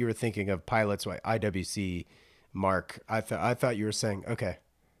 I thought you were thinking of Pilot's Way, IWC Mark. I thought you were saying okay.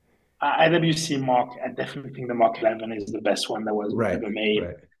 IWC Mark, I definitely think the Mark 11 is the best one that was Right. ever made.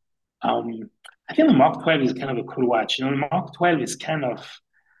 Right. Um, I think the Mark 12 is kind of a cool watch. The Mark 12 is kind of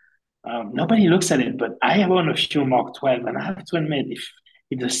nobody looks at it, but I own a few Mark 12, and I have to admit,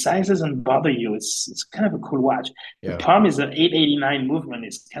 if the size doesn't bother you, it's kind of a cool watch. The Yeah. problem is the 889 movement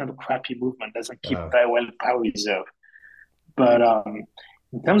is kind of a crappy movement, doesn't keep Uh, very well power reserve. But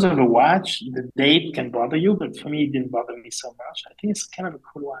in terms of a watch, the date can bother you, but for me, it didn't bother me so much. I think it's kind of a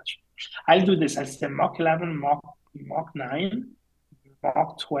cool watch. I'll do this. I'll say Mark 11, Mark 9,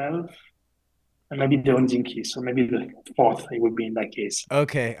 Mark 12, and maybe the Ondinki. So maybe the fourth it would be in that case.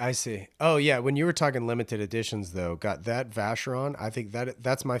 okay, I see. Oh yeah, when you were talking limited editions though, got that Vacheron. I think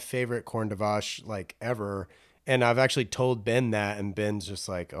that's my favorite Corn de Vache like ever. And I've actually told Ben that, and Ben's just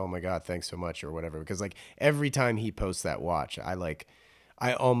like, "Oh my god, thanks so much," or whatever. Because like every time he posts that watch,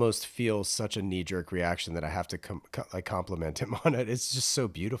 I almost feel such a knee jerk reaction that I have to like compliment him on it. It's just so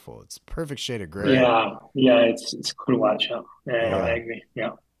beautiful. It's perfect shade of gray. Yeah, yeah, it's a cool watch. Yeah, yeah, I Yeah. agree. Yeah.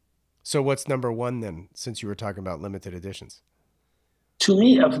 So what's number one then? Since you were talking about limited editions To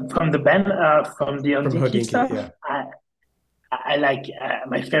me, from the band, from the from Ondinki Hodinky, stuff, yeah. I like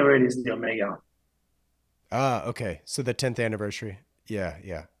my favorite is the Omega. Ah, okay. So the 10th anniversary. Yeah,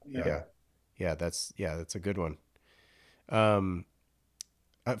 yeah, yeah, Yeah. that's a good one. Um,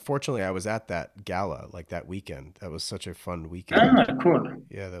 fortunately, I was at that gala like that weekend. That was such a fun weekend. Ah, cool.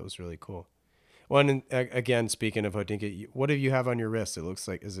 Yeah, that was really cool. Well, and again, speaking of Hodinka, what do you have on your wrist? It looks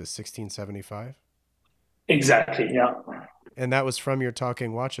like is it 1675? Exactly. Yeah, And that was from your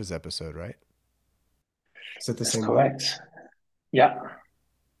Talking Watches episode, right? Is it the that's same one? correct. Yeah,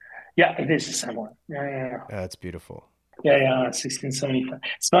 yeah, it is the same one. Yeah, yeah, That's beautiful. yeah, yeah. 1675.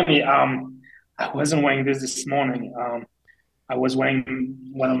 It's funny. I wasn't wearing this morning. I was wearing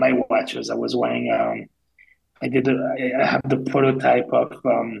one of my watches. I was wearing. I have the prototype of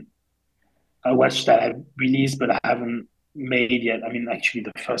a watch that I released, but I haven't made yet. I mean, actually,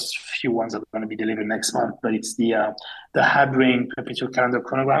 the first few ones are going to be delivered next month. But it's the Habring perpetual calendar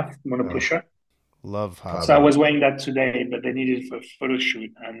chronograph mono Oh, pusher. love So I Habring. was wearing that today, but they needed it for a photo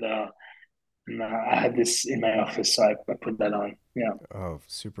shoot, and I had this in my office, so I put that on. Yeah. Oh,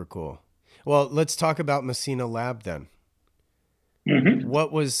 super cool. Well, let's talk about Massena Lab then. Hmm.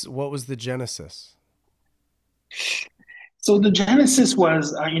 What was the genesis? So the genesis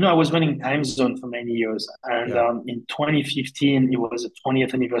was, I was running Time Zone for many years, and Yeah. in 2015 it was the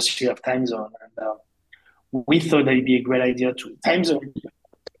 20th anniversary of Time Zone, and we thought that it'd be a great idea to Time Zone.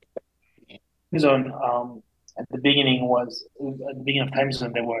 At the beginning was at the beginning of Time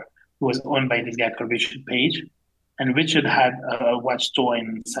Zone, it was owned by this guy called Richard Page, and Richard had a watch store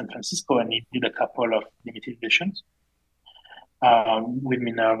in San Francisco, and he did a couple of limited editions with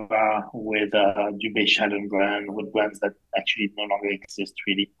Minerva, with Dubé Shalom with brands that actually no longer exist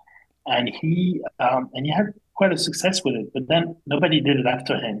really. And he had quite a success with it, but then nobody did it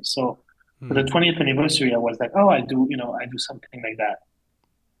after him. So for Hmm. the 20th anniversary, I was like, oh, I do something like that.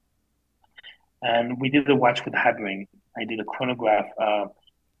 And we did a watch with Habring. I did a chronograph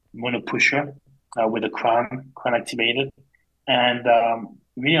mono pusher with a crown activated, and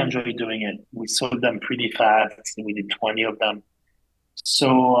really enjoyed doing it. We sold them pretty fast. We did 20 of them.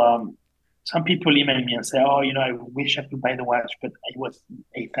 So some people email me and say, "Oh, I wish I could buy the watch, but it was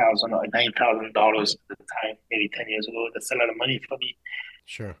 $8,000 or $9,000 at the time, maybe 10 years ago. That's a lot of money for me.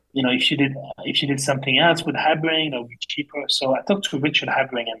 Sure. If you did something else with Habring, that would be cheaper." So I talked to Richard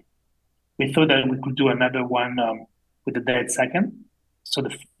Habring, and we thought that we could do another one with the dead second. So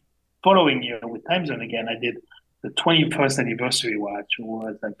the following year with Time Zone again, I did the 21st anniversary watch,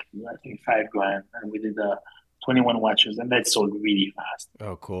 was like I think 5 grand, and we did 21 watches, and that sold really fast.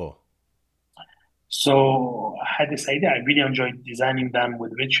 Oh, cool. So I had this idea. I really enjoyed designing them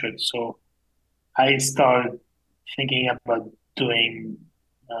with Richard. So I started thinking about doing,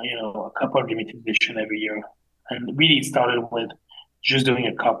 a couple of limited edition every year. And really it started with just doing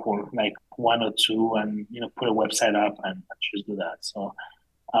a couple, like one or two, and put a website up and just do that. So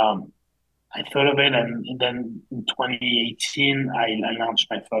um, I thought of it, and then in 2018, I launched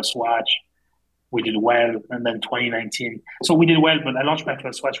my first watch. We did well, and then 2019. So we did well, but I launched my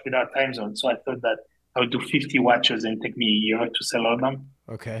first watch without time zone. So I thought that I would do 50 watches and take me a year to sell all of them.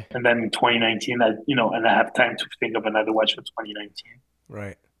 Okay. And then in 2019, and I have time to think of another watch for 2019.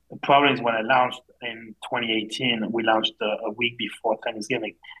 Right. The problem is when I launched in 2018, we launched a week before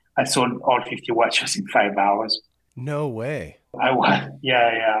Thanksgiving. I sold all 50 watches in 5 hours. No way. I was,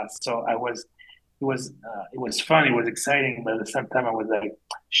 yeah, yeah. So it was fun. It was exciting, but at the same time, I was like,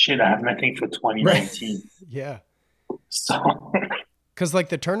 shit, I have nothing for Right. 2019. Yeah. So Because like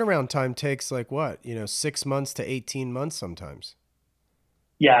the turnaround time takes like what, 6 months to 18 months sometimes.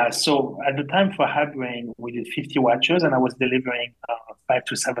 yeah, so at the time for Habrain, we did 50 watches, and I was delivering 5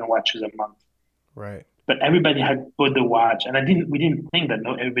 to 7 watches a month. Right. But everybody had bought the watch, and we didn't think that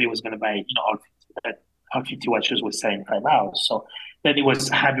not everybody was going to buy, all 50, that all 50 watches were selling 5 hours. So then it was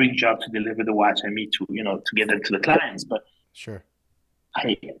Habrain's job to deliver the watch and me to, to get them to the clients. But Sure.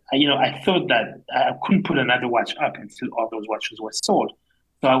 I thought that I couldn't put another watch up until all those watches were sold.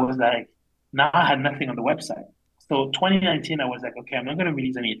 So I was like, now I had nothing on the website. So 2019, I was like, okay, I'm not going to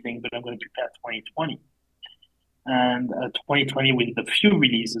release anything, but I'm going to prepare 2020. And 2020, we did a few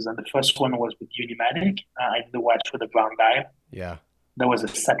releases, and the first one was with Unimatic. I did the watch with a brown dial. Yeah. That was a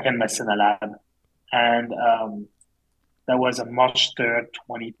second Massena lab, and that was on March 3rd,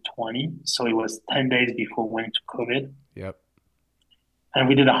 2020. So it was 10 days before we went into COVID. Yep. And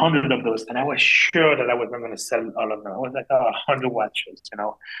we did 100 of those, and I was sure that I was not going to sell all of them. I was like, oh, 100 watches, at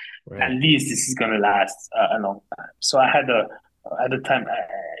Right. least this is going to last a long time. So I had at the time,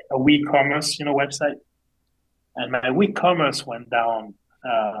 a WeCommerce, website, and my WeCommerce went down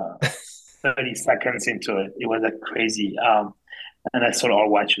 30 seconds into it. It was like crazy. And I sold all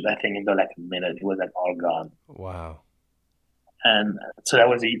watches, I think, in like a minute. It was like all gone. Wow. And so that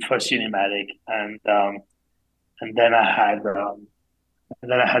was the first Unimatic. And then I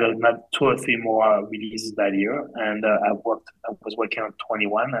had another two or three more releases that year, and I was working on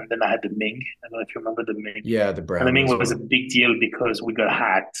 21, and then I had the Ming. I don't know if you remember the Ming. Yeah, the And the brown Ming as was a well. big deal because we got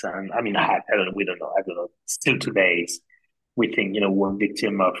hacked, and I mean hacked. We don't know. I don't know. Still today, we think we're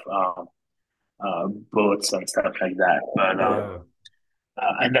victim of bots and stuff like that. But Yeah.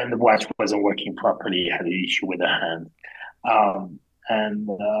 and then the watch wasn't working properly. It had an issue with the hand. Um, and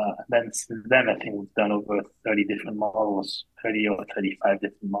then since then, I think we've done over 30 different models, 30 or 35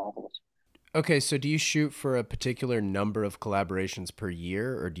 different models. Okay, so do you shoot for a particular number of collaborations per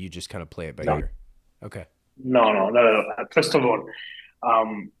year, or do you just kind of play it by No, ear? Okay. no, no, no, no. First of all,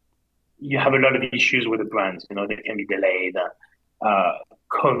 um, you have a lot of issues with the brands. They can be delayed. Uh,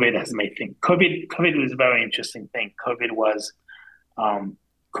 COVID has made things. COVID was a very interesting thing. COVID was um,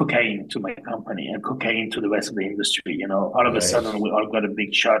 cocaine to my company and cocaine to the rest of the industry. All of a Right. sudden we all got a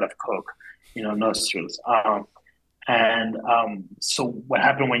big shot of coke, nostrils. And so what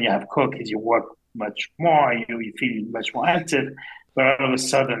happened when you have coke is you work much more, you feel much more active, but all of a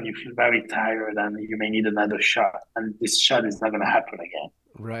sudden you feel very tired and you may need another shot, and this shot is not going to happen again.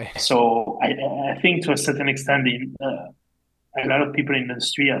 Right. So I think to a certain extent, a lot of people in the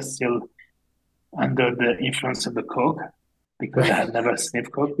industry are still under the influence of the coke because they Right. had never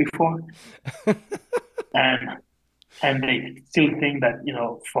sniffed coke before, and they still think that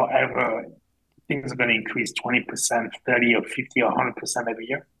forever things are going to increase 20%, 30 or 50 or 100% every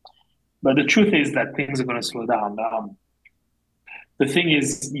year. But the truth is that things are going to slow down. The thing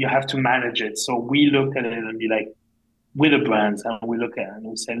is, you have to manage it. So we look at it and be like, with the brands, and we look at it and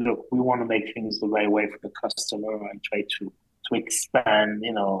we say, look, we want to make things the right way for the customer and try to expand,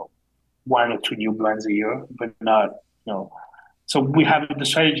 one or two new brands a year, but not, you know. So we have the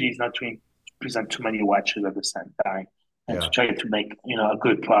strategy is not to present too many watches at the same time, and to Yeah. try to make a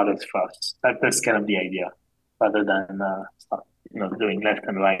good product first. That's kind of the idea, rather than start, doing left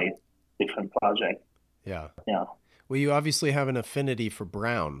and right different project. Yeah. Yeah, Well, you obviously have an affinity for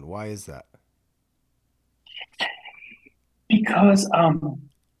brown. Why is that? because I'm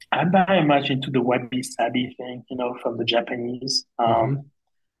very much into the wabi sabi thing, from the Japanese, Mm-hmm.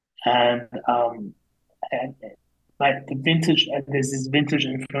 and and like the vintage. There's this vintage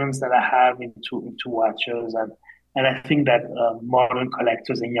influence that I have into watches, and I think that modern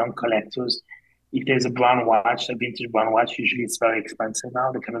collectors and young collectors, if there's a brown watch, a vintage brown watch, usually it's very expensive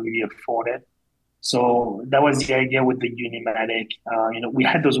now. They cannot really afford it. So that was the idea with the Unimatic. We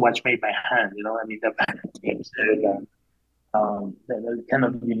had those watch made by hand. I mean, they're kind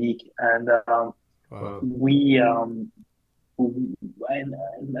of unique, and Wow. we and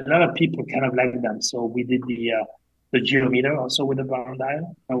a lot of people kind of like them. So we did the geometer also with the brown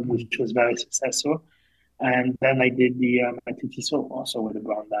dial, Mm. which was very successful. And then I did the Matitiso also with the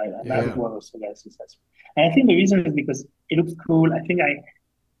brown dial, and Yeah, that yeah, was also very successful. And I think the reason is because it looks cool. I think I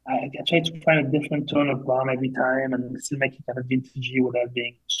try to find a different tone of brown every time and still make it kind of vintagey without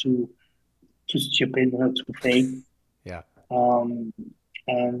being too stupid, too fake. yeah. Um,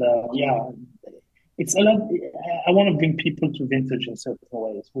 and yeah, it's a lot. I want to bring people to vintage in certain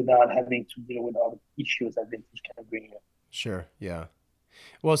ways without having to deal with all the issues that vintage can bring you. Sure, yeah.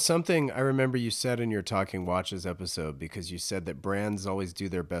 Well, something I remember you said in your Talking Watches episode, because you said that brands always do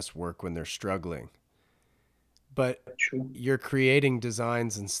their best work when they're struggling. But True. you're creating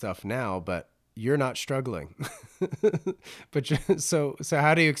designs and stuff now, but you're not struggling. So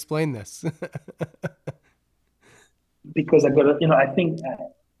how do you explain this? Because I think,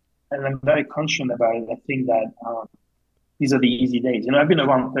 and I'm very conscious about it. I think that these are the easy days. I've been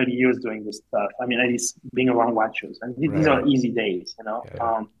around 30 years doing this stuff. I mean, at least being around watches, and these Right. are easy days.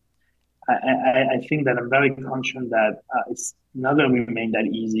 Yeah. I think that I'm very conscious that it's not going to remain that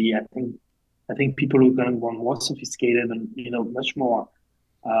easy. I think people are going to want more sophisticated and much more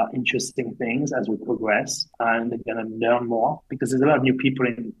interesting things as we progress, and they're going to learn more because there's a lot of new people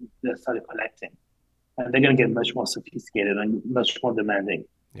that started collecting, and they're going to get much more sophisticated and much more demanding.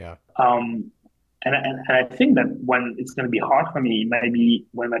 Yeah. Um, and I think that when it's going to be hard for me, maybe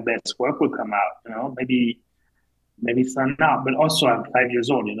when my best work will come out, maybe it's not now, but also I'm 5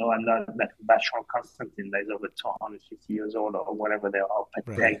 years old, I'm not like Vacheron Constantin that is over 250 years old or whatever they are, or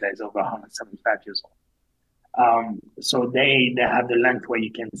Right. Patek that is over 175 years old. So they have the length where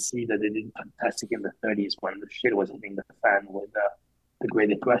you can see that they did fantastic in the 30s when the shit was hitting the fan with the Great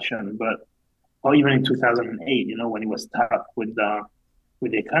Depression, but or even in 2008, when it was tough with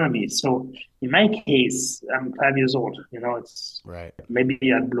the economy. So in my case, I'm 5 years old. It's Right.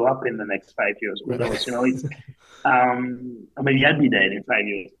 maybe I'll blow up in the next 5 years. Who Right. knows? It's or maybe I'll be dead in 5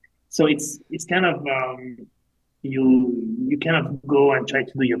 years. So it's kind of you kind of go and try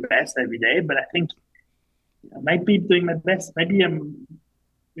to do your best every day. But I think I might be doing my best. Maybe I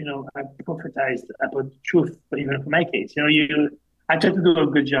prophetized about the truth, but even for my case, I try to do a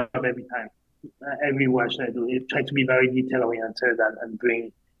good job every time. Every watch I do, I try to be very detail oriented and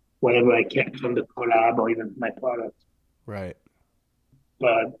bring whatever I can from the collab or even my product. Right.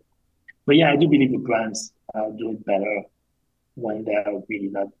 But but yeah, I do believe the brands do it better when they're really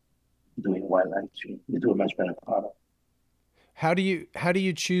not doing well. Actually, they do a much better product. How do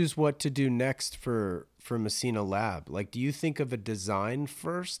you choose what to do next for Massena Lab? Like, do you think of a design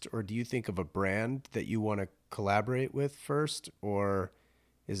first, or do you think of a brand that you want to collaborate with first, or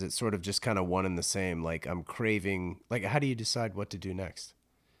is it sort of just kind of one and the same? Like, I'm craving. Like, how do you decide what to do next?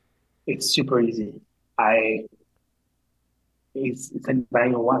 It's super easy. I it's like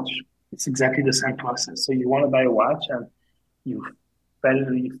buying a watch. It's exactly the same process. So you want to buy a watch and you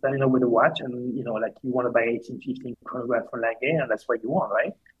you fell in love with a watch and like you want to buy 1815 chronograph from Lange and that's what you want,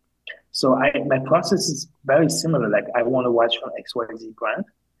 right? So my process is very similar. Like I want to watch from XYZ brand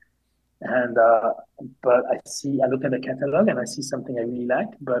and but I look at the catalog and I see something I really like,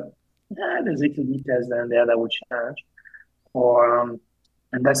 but there's little details there and there that would change. Or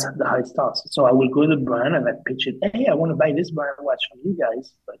and that's how it starts. So I will go to the brand and I pitch it. Hey, I want to buy this brand watch from you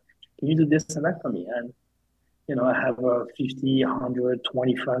guys, but can you do this and that for me? And I have 50, 100,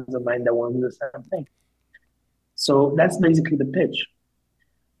 20 friends of mine that want to do the same thing. So that's basically the pitch.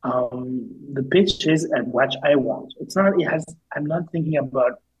 The pitch is at what I want. It's not, it has, I'm not thinking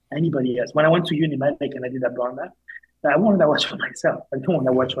about anybody else. When I went to Unimatic and I did that brand map, I wanted that watch for myself. I don't want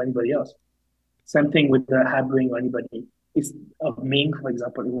that watch Yeah. for anybody else. Same thing with the Habring or anybody. It's of Ming, for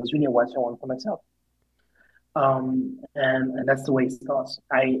example. It was really a watch I want for myself. And that's the way it starts.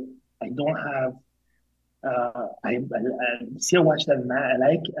 I don't have I see a watch that I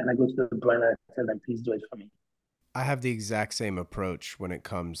like, and I go to the brand and I tell them, please do it for me. I have the exact same approach when it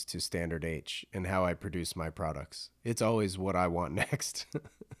comes to Standard H and how I produce my products. It's always what I want next,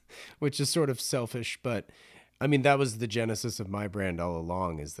 which is sort of selfish, but I mean that was the genesis of my brand all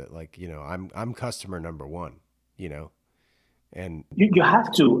along is that like, I'm customer number 1, you know. And You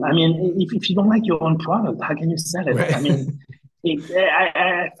have to. I mean, if you don't like your own product, how can you sell it? right. I mean,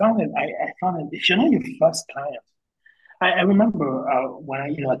 I found it. I found it. If you're not your first client, I remember when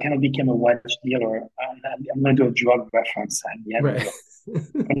I kind of became a watch dealer. And I'm going to do a drug reference at the end Right. here.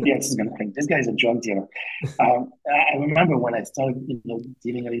 Somebody else is going to think this guy's a drug dealer. I remember when I started,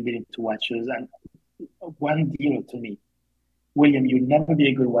 dealing a little bit into watches, and one dealer to me, William, you'll never be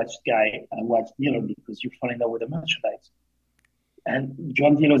a good watch guy and watch dealer because you fall in love with the merchandise. And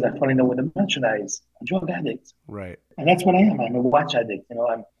drug dealers that fall in love with the merchandise are drug addicts. Right. And that's what I am. I'm a watch addict.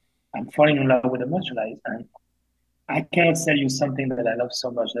 I'm falling in love with the merchandise. And I cannot sell you something that I love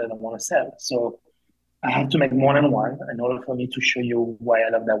so much that I don't want to sell. So I have to make more than one in order for me to show you why I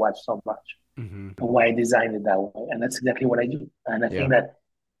love that watch so much, Hmm. and why I designed it that way. And that's exactly what I do. And I Yeah. think that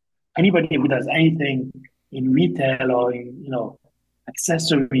anybody who does anything in retail or in,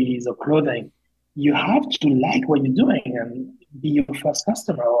 accessories or clothing, you have to like what you're doing and be your first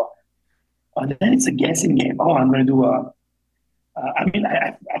customer. Or then it's a guessing game. Oh, I'm going to do a. I mean,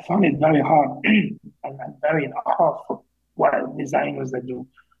 I found it very hard and very hard for what designers that do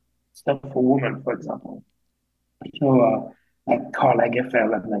stuff for women, for example. Like Karl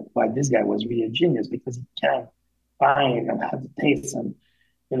Lagerfeld, I'm like, wow, this guy was really a genius because he can find and have the taste and,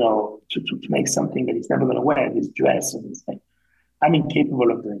 to make something that he's never going to wear, this dress and this thing. I'm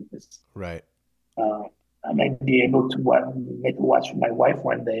incapable of doing this. Right. Uh, I might be able to make a watch for my wife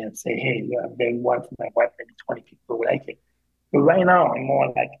one day and say, hey, yeah, I'm getting one for my wife, maybe 20 people will like it. But right now, I'm more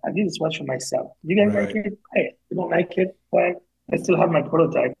like, I did this watch for myself. You guys like Right. it? Hey, if you don't like it, well, I still have my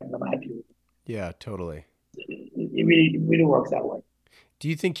prototype and I'm happy with Yeah, totally. it. It really works that way. Do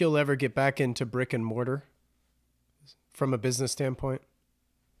you think you'll ever get back into brick and mortar from a business standpoint?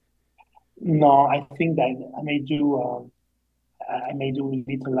 No, I think that I may do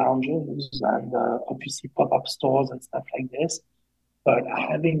little lounges and obviously pop-up stores and stuff like this. But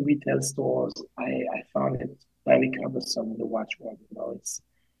having retail stores, I found it very cumbersome in the watch world. It's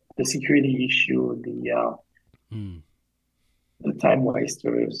the security issue, Mm. the time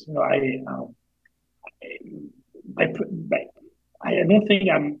wasters. I, I, I don't think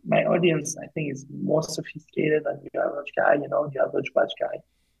my audience. I think is more sophisticated than the average guy. The average watch guy.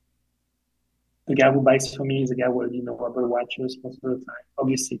 The guy who buys for me is a guy who already know about watches most of the time.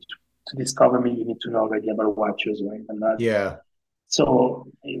 Obviously, to discover me, you need to know already about watches, right? I'm not. Yeah. So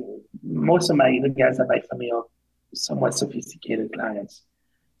most of the guys that buy from me are somewhat sophisticated clients.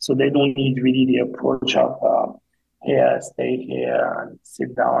 So they don't need really the approach of here, stay here and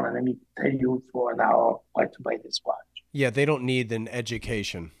sit down and let me tell you for an hour why to buy this watch. Yeah, they don't need an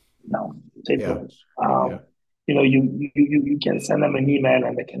education. No, they Yeah. don't. Yeah. You can send them an email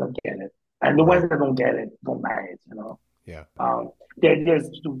and they cannot get it. And the ones Right. that don't get it don't buy it. Yeah. There's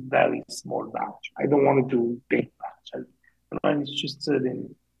do very small batch. I don't want to do big batch. I'm interested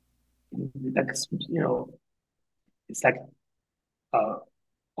in like it's like uh,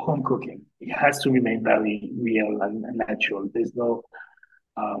 home cooking. It has to remain very real and natural.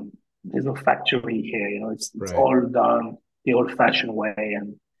 Um, there's no factory here. It's Right. all done the old-fashioned way,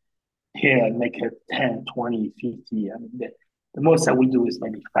 and here I make it 10, 20, 50. I mean, the most I would do is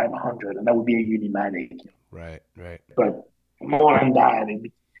maybe 500, and that would be a Unimatic. Right. Right. But more than that,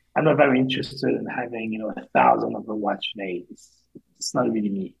 I'm not very interested in having 1,000 of a watch made. It's not really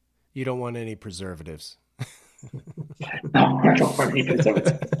me. You don't want any preservatives. No, I don't want any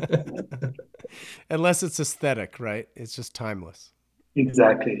preservatives. Unless it's aesthetic, right? It's just timeless.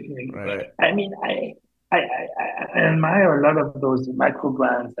 Exactly. Right. I mean, I admire a lot of those micro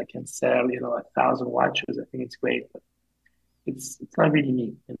brands that can sell 1,000 watches. I think it's great, but it's not really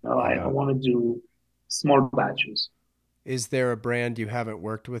me. I Yeah. want to do small batches. Is there a brand you haven't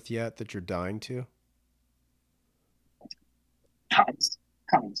worked with yet that you're dying to? Tons,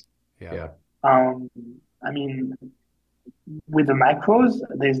 tons. Yeah. Yeah. Um, I mean, with the macros,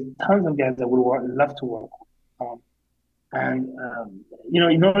 there's tons of guys that love to work with. And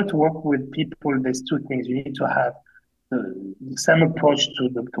in order to work with people, there's two things. You need to have the same approach to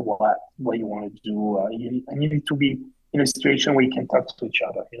what you want to do. And you need to be in a situation where you can talk to each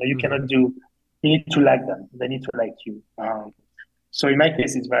other. You Hmm. cannot do. You need to like them. They need to like you. So in my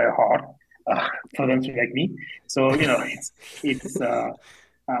case, it's very hard for them to like me. So it's uh,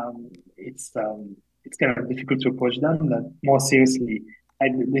 um, it's um, it's kind of difficult to approach them. But more seriously,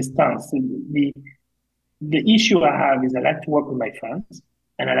 there's tons. The issue I have is I like to work with my friends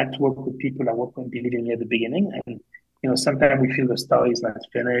and I like to work with people that work with believing me at the beginning. And sometimes we feel the story is not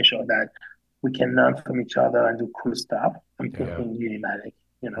finished or that we can learn from each other and do cool stuff. I'm Yeah. thinking Unimatic,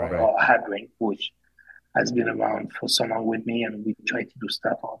 Right. or Hadring, which has been around for so long with me and we try to do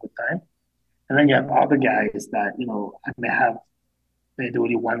stuff all the time. And then you have other guys that, I may have maybe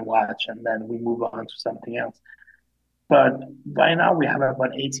only one watch and then we move on to something else. But right now we have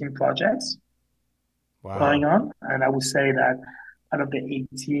about 18 projects going Wow. on. And I would say that out of the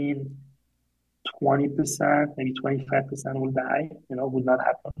 18, 20%, maybe 25% will die, will not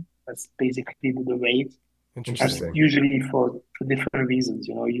happen. That's basically the rate. And Interesting. Interesting. usually for different reasons,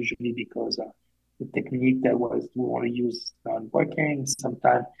 usually because the technique that we want to use is not working.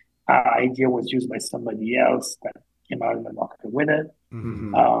 Sometimes our idea was used by somebody else that came out in the market with it. Hmm.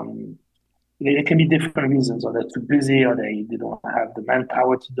 Hmm. Um, there can be different reasons, or they're too busy, or they don't have the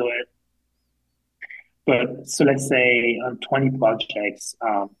manpower to do it. But so let's say on 20 projects,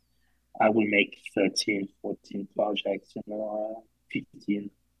 I will make 13, 14 projects, 15.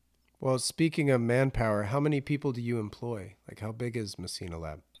 Well, speaking of manpower, how many people do you employ? Like, how big is Massena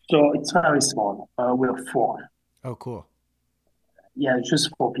Lab? So it's very small. We're four. Oh, cool. Yeah, it's just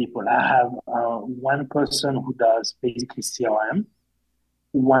four people. I have one person who does basically CRM,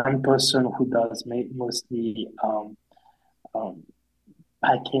 one person who does mostly um,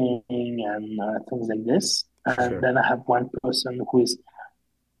 packing and things like this. And Sure. then I have one person who is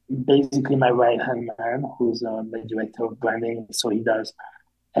basically my right hand man, who's the director of branding. So he does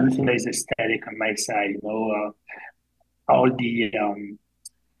everything that is aesthetic on my side, all all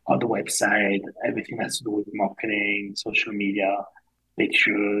the website, everything has to do with marketing, social media,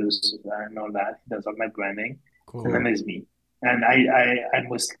 pictures, and all that. He does all my branding. And then Cool. there's me. And I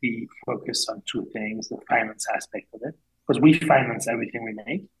mostly focus on two things, the finance aspect of it, because we finance everything we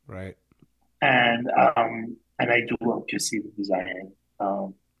make. Right. And I do obviously the design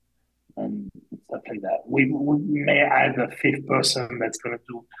and stuff like that. We may add a fifth person that's going to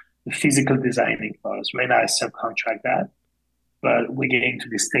do the physical designing for us. Right now, I subcontract that, but we're getting to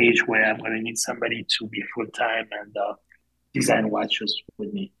the stage where I'm going to need somebody to be full time and design watches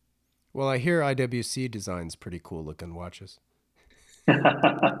with me. Well, I hear IWC designs pretty cool looking watches. I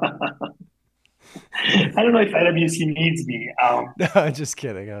don't know if IWC needs me, No, just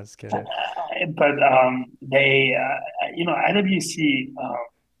kidding. I was kidding. but IWC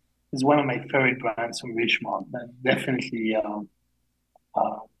is one of my favorite brands from Richmond, and definitely,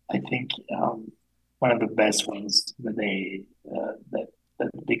 I think one of the best ones that the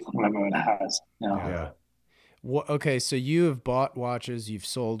big conglomerate has. Yeah. Okay, so you have bought watches, you've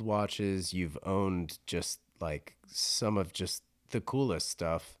sold watches, you've owned just like some of just the coolest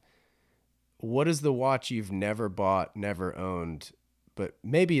stuff. What is the watch you've never bought, never owned, but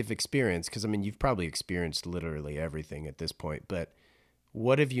maybe have experienced? Because I mean, you've probably experienced literally everything at this point. But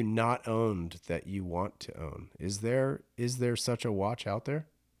what have you not owned that you want to own? Is there such a watch out there?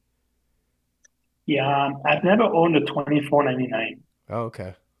 Yeah, I've never owned a 2499. Oh,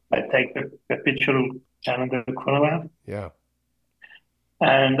 okay. I take the perpetual calendar chronograph Yeah.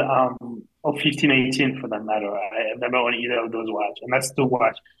 and or 1518 for that matter. I've never owned either of those watches, and that's the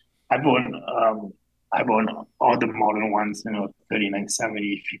watch I've owned. I've owned all the modern ones,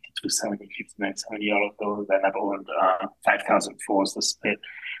 3970, 5270, 5970, all of those, and I've owned 5004s, the split.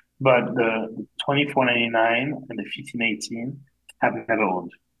 But the 2499 and the 1518, I've never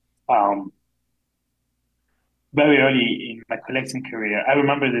owned. Um, very early in my collecting career, I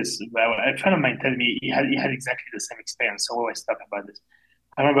remember this. A friend of mine told me he had exactly the same experience. So we always talk about this.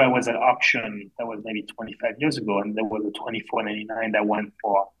 I remember I was at auction that was maybe 25 years ago, and there was a 2499 that went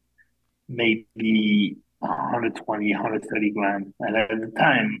for maybe 120, 130 grand. And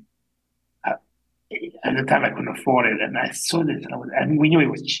uh, at the time I couldn't afford it, and I saw this, and we knew it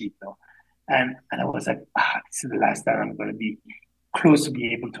was cheap though, and I was like, this is the last time I'm going to be close to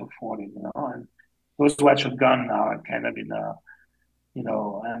be able to afford it. And those watches are gone now, and kind of in a,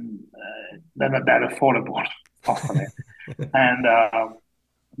 and they're not that affordable, far from it. And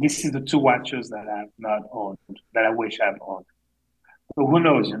this is the two watches that I've not owned that I wish I've owned. But who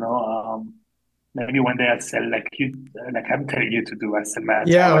knows, maybe one day I'll sell like I'm telling you to do. I sell my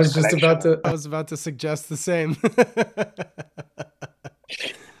Yeah, entire watch collection. I was about to suggest the same.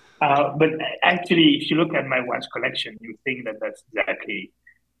 But actually, if you look at my watch collection, you think that that's exactly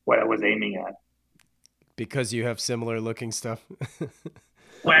what I was aiming at. Because you have similar looking stuff.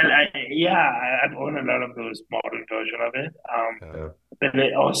 Well, yeah, I've owned a lot of those modern version of it. Yeah.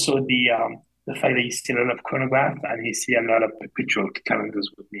 But also the fact that you see a lot of chronograph and you see a lot of perpetual calendars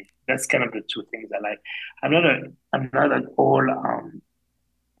with me. That's kind of the two things I like. I'm not at all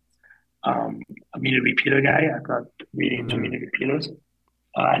a meter repeater guy. I'm not really into Mm-hmm. meter repeaters.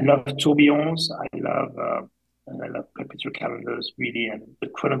 I love tourbillons. I love perpetual calendars really, and the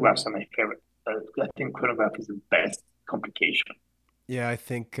chronographs are my favorite. I think chronograph is the best complication. Yeah, I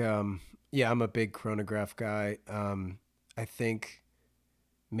think yeah, I'm a big chronograph guy. I think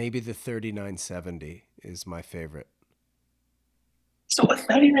maybe the 3970 is my favorite. So a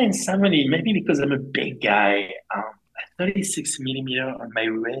 3970, maybe because I'm a big guy, a 36 millimeter on my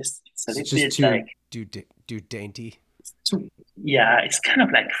wrist, it's a It's little just bit like, too dainty. too, yeah, it's kind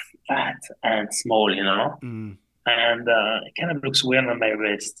of like fat and small, Mm. and it kind of looks weird on my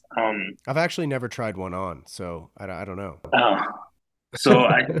wrist. I've actually never tried one on, so I don't know. Uh, so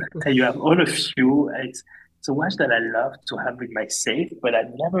I tell you, I've owned a few. It's a watch that I love to have in my safe, but I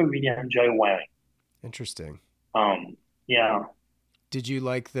never really enjoy wearing. Interesting. Yeah. Did you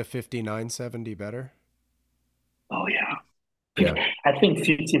like the 5970 better? Oh yeah. Yeah. I think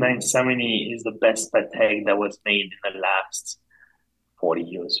 5970 is the best Patek that was made in the last 40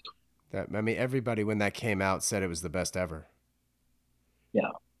 years. I mean, everybody when that came out said it was the best ever.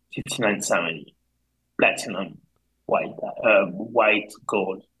 Yeah, 5970, platinum, white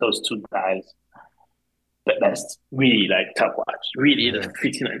gold, those two dies. But that's really like top watch. Really, the Yeah.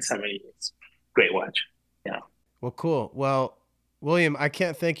 5970 is great watch. Yeah, Well, cool. Well, William, I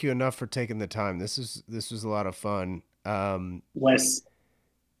can't thank you enough for taking the time. This was a lot of fun. was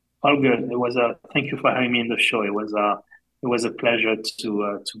all good. It was a thank you for having me in the show. It was a pleasure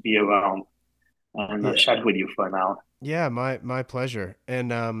to be around and Yeah. chat with you for now. Yeah, my pleasure.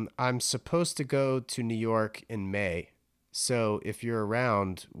 And I'm supposed to go to New York in May. So if you're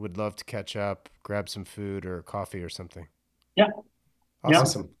around, would love to catch up, grab some food or coffee or something. Yeah, yeah.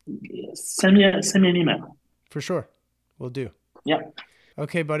 Awesome. Send me an email. For sure. We'll do. Yeah.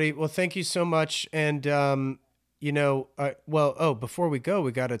 Okay, buddy. Well, thank you so much. And before we go,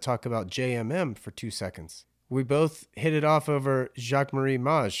 we got to talk about JMM for 2 seconds. We both hit it off over Jacques-Marie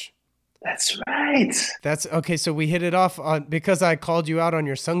Mage. That's right. That's okay. So we hit it off on because I called you out on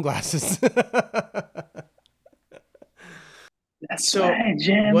your sunglasses. That's So right,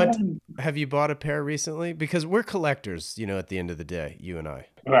 Jim. what have you bought a pair recently? Because we're collectors, at the end of the day, you and I.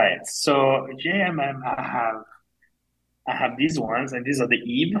 Right. So JMM, I have these ones, and these are the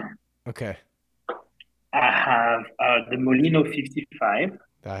Eve. Okay. I have the Molino 55.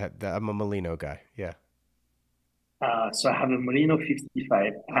 I'm a Molino guy. Yeah. So I have a Molino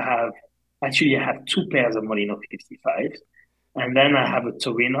 55. I have two pairs of Molino 55, and then I have a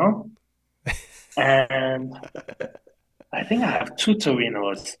Torino, and I think I have two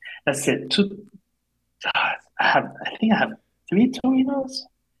Torinos. That's it. I have three Torinos.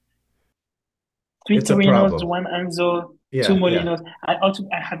 Three It's a Torinos, problem. one Anzo, Yeah, two yeah. Molinos. I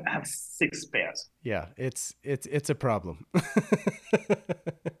have six pairs. Yeah, it's a problem.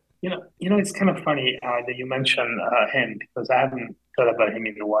 It's kind of funny that you mentioned him because I haven't thought about him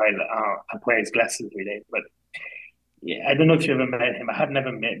in a while. I wear his glasses every day, but yeah, I don't know if you ever met him. I have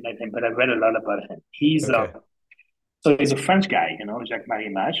never met him, but I've read a lot about him. Okay. So he's a French guy, Jacques-Marie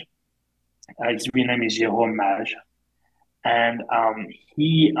Mage. His real name is Jérôme Mage, and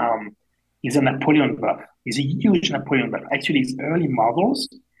he's a Napoleon buff. He's a huge Napoleon buff. Actually, his early models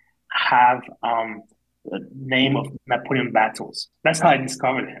have the name of Napoleon battles. That's how I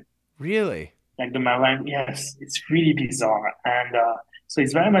discovered him. Really? Like the Marine, yes, it's really bizarre, and so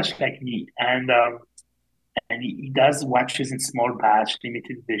he's very much like me, and he does watches in small batch,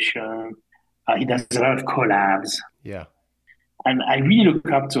 limited edition. He does a lot of collabs. Yeah. And I really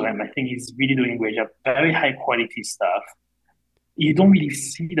look up to him. I think he's really doing a great job. Very high quality stuff. You don't really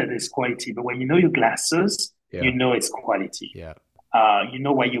see that it's quality, but when you know your glasses, Yeah. you know it's quality. Yeah. You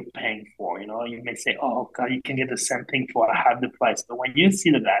know what you're paying for. You may say, "Oh God, you can get the same thing for half the price." But when you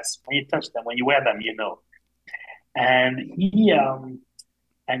see the glass, when you touch them, when you wear them, you know. And he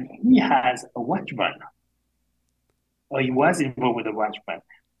has a watch brand, or he was involved with a watch brand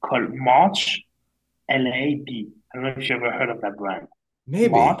called March LAB. I don't know if you ever heard of that brand. Maybe.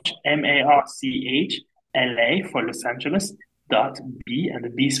 March, March, LA for Los Angeles, .B, and the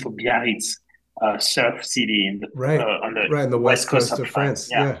B is for Biarritz, surf city on the west coast of France.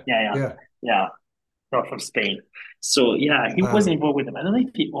 Yeah, north of Spain. So yeah, he was involved with them. I don't know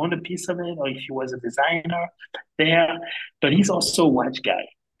if he owned a piece of it or if he was a designer there, but he's also a watch guy.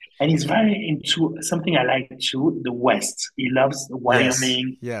 And he's very into something I like too, the West. He loves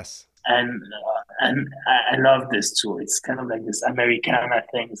Wyoming. Yes. And I love this too. It's kind of like this Americana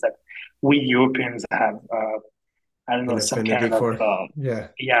things that we Europeans have. I don't know, some kind of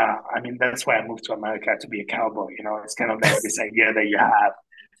yeah. I mean, that's why I moved to America to be a cowboy. It's kind of like this idea that you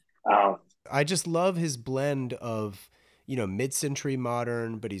have. I just love his blend of mid-century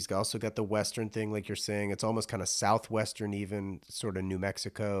modern, but he's also got the Western thing, like you're saying. It's almost kind of Southwestern, even sort of New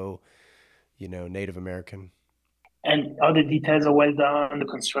Mexico, Native American. And all the details are well done. The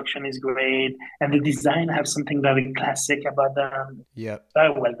construction is great, and the design have something very classic about them. Yeah,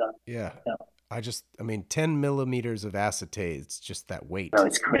 very well done. Yeah. 10 millimeters of acetate. It's just that weight. Oh,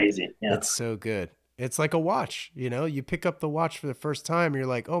 it's crazy. Yeah, it's so good. It's like a watch. You pick up the watch for the first time, you're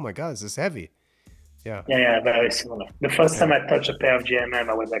like, oh my God, is this heavy? Yeah. Yeah, very similar. The first time I touched a pair of GMM,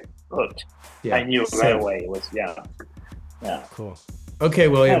 I was like hooked. Yeah, I knew right away. It was yeah. Cool. Okay,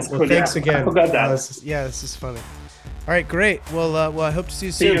 William. Well, thanks again. I forgot that. This is funny. All right, great. Well, I hope to see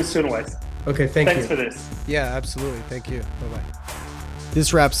you soon. See you soon, Wes. Okay, thanks you. Thanks for this. Yeah, absolutely. Thank you. Bye-bye.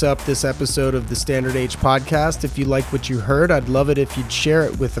 This wraps up this episode of the Standard Age Podcast. If you like what you heard, I'd love it if you'd share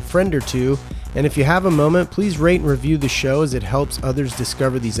it with a friend or two. And if you have a moment, please rate and review the show as it helps others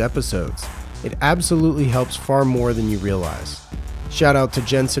discover these episodes. It absolutely helps far more than you realize. Shout out to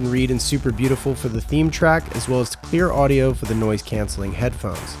Jensen Reed and Super Beautiful for the theme track, as well as to Clear Audio for the noise-canceling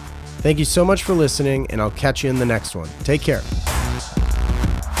headphones. Thank you so much for listening, and I'll catch you in the next one. Take care.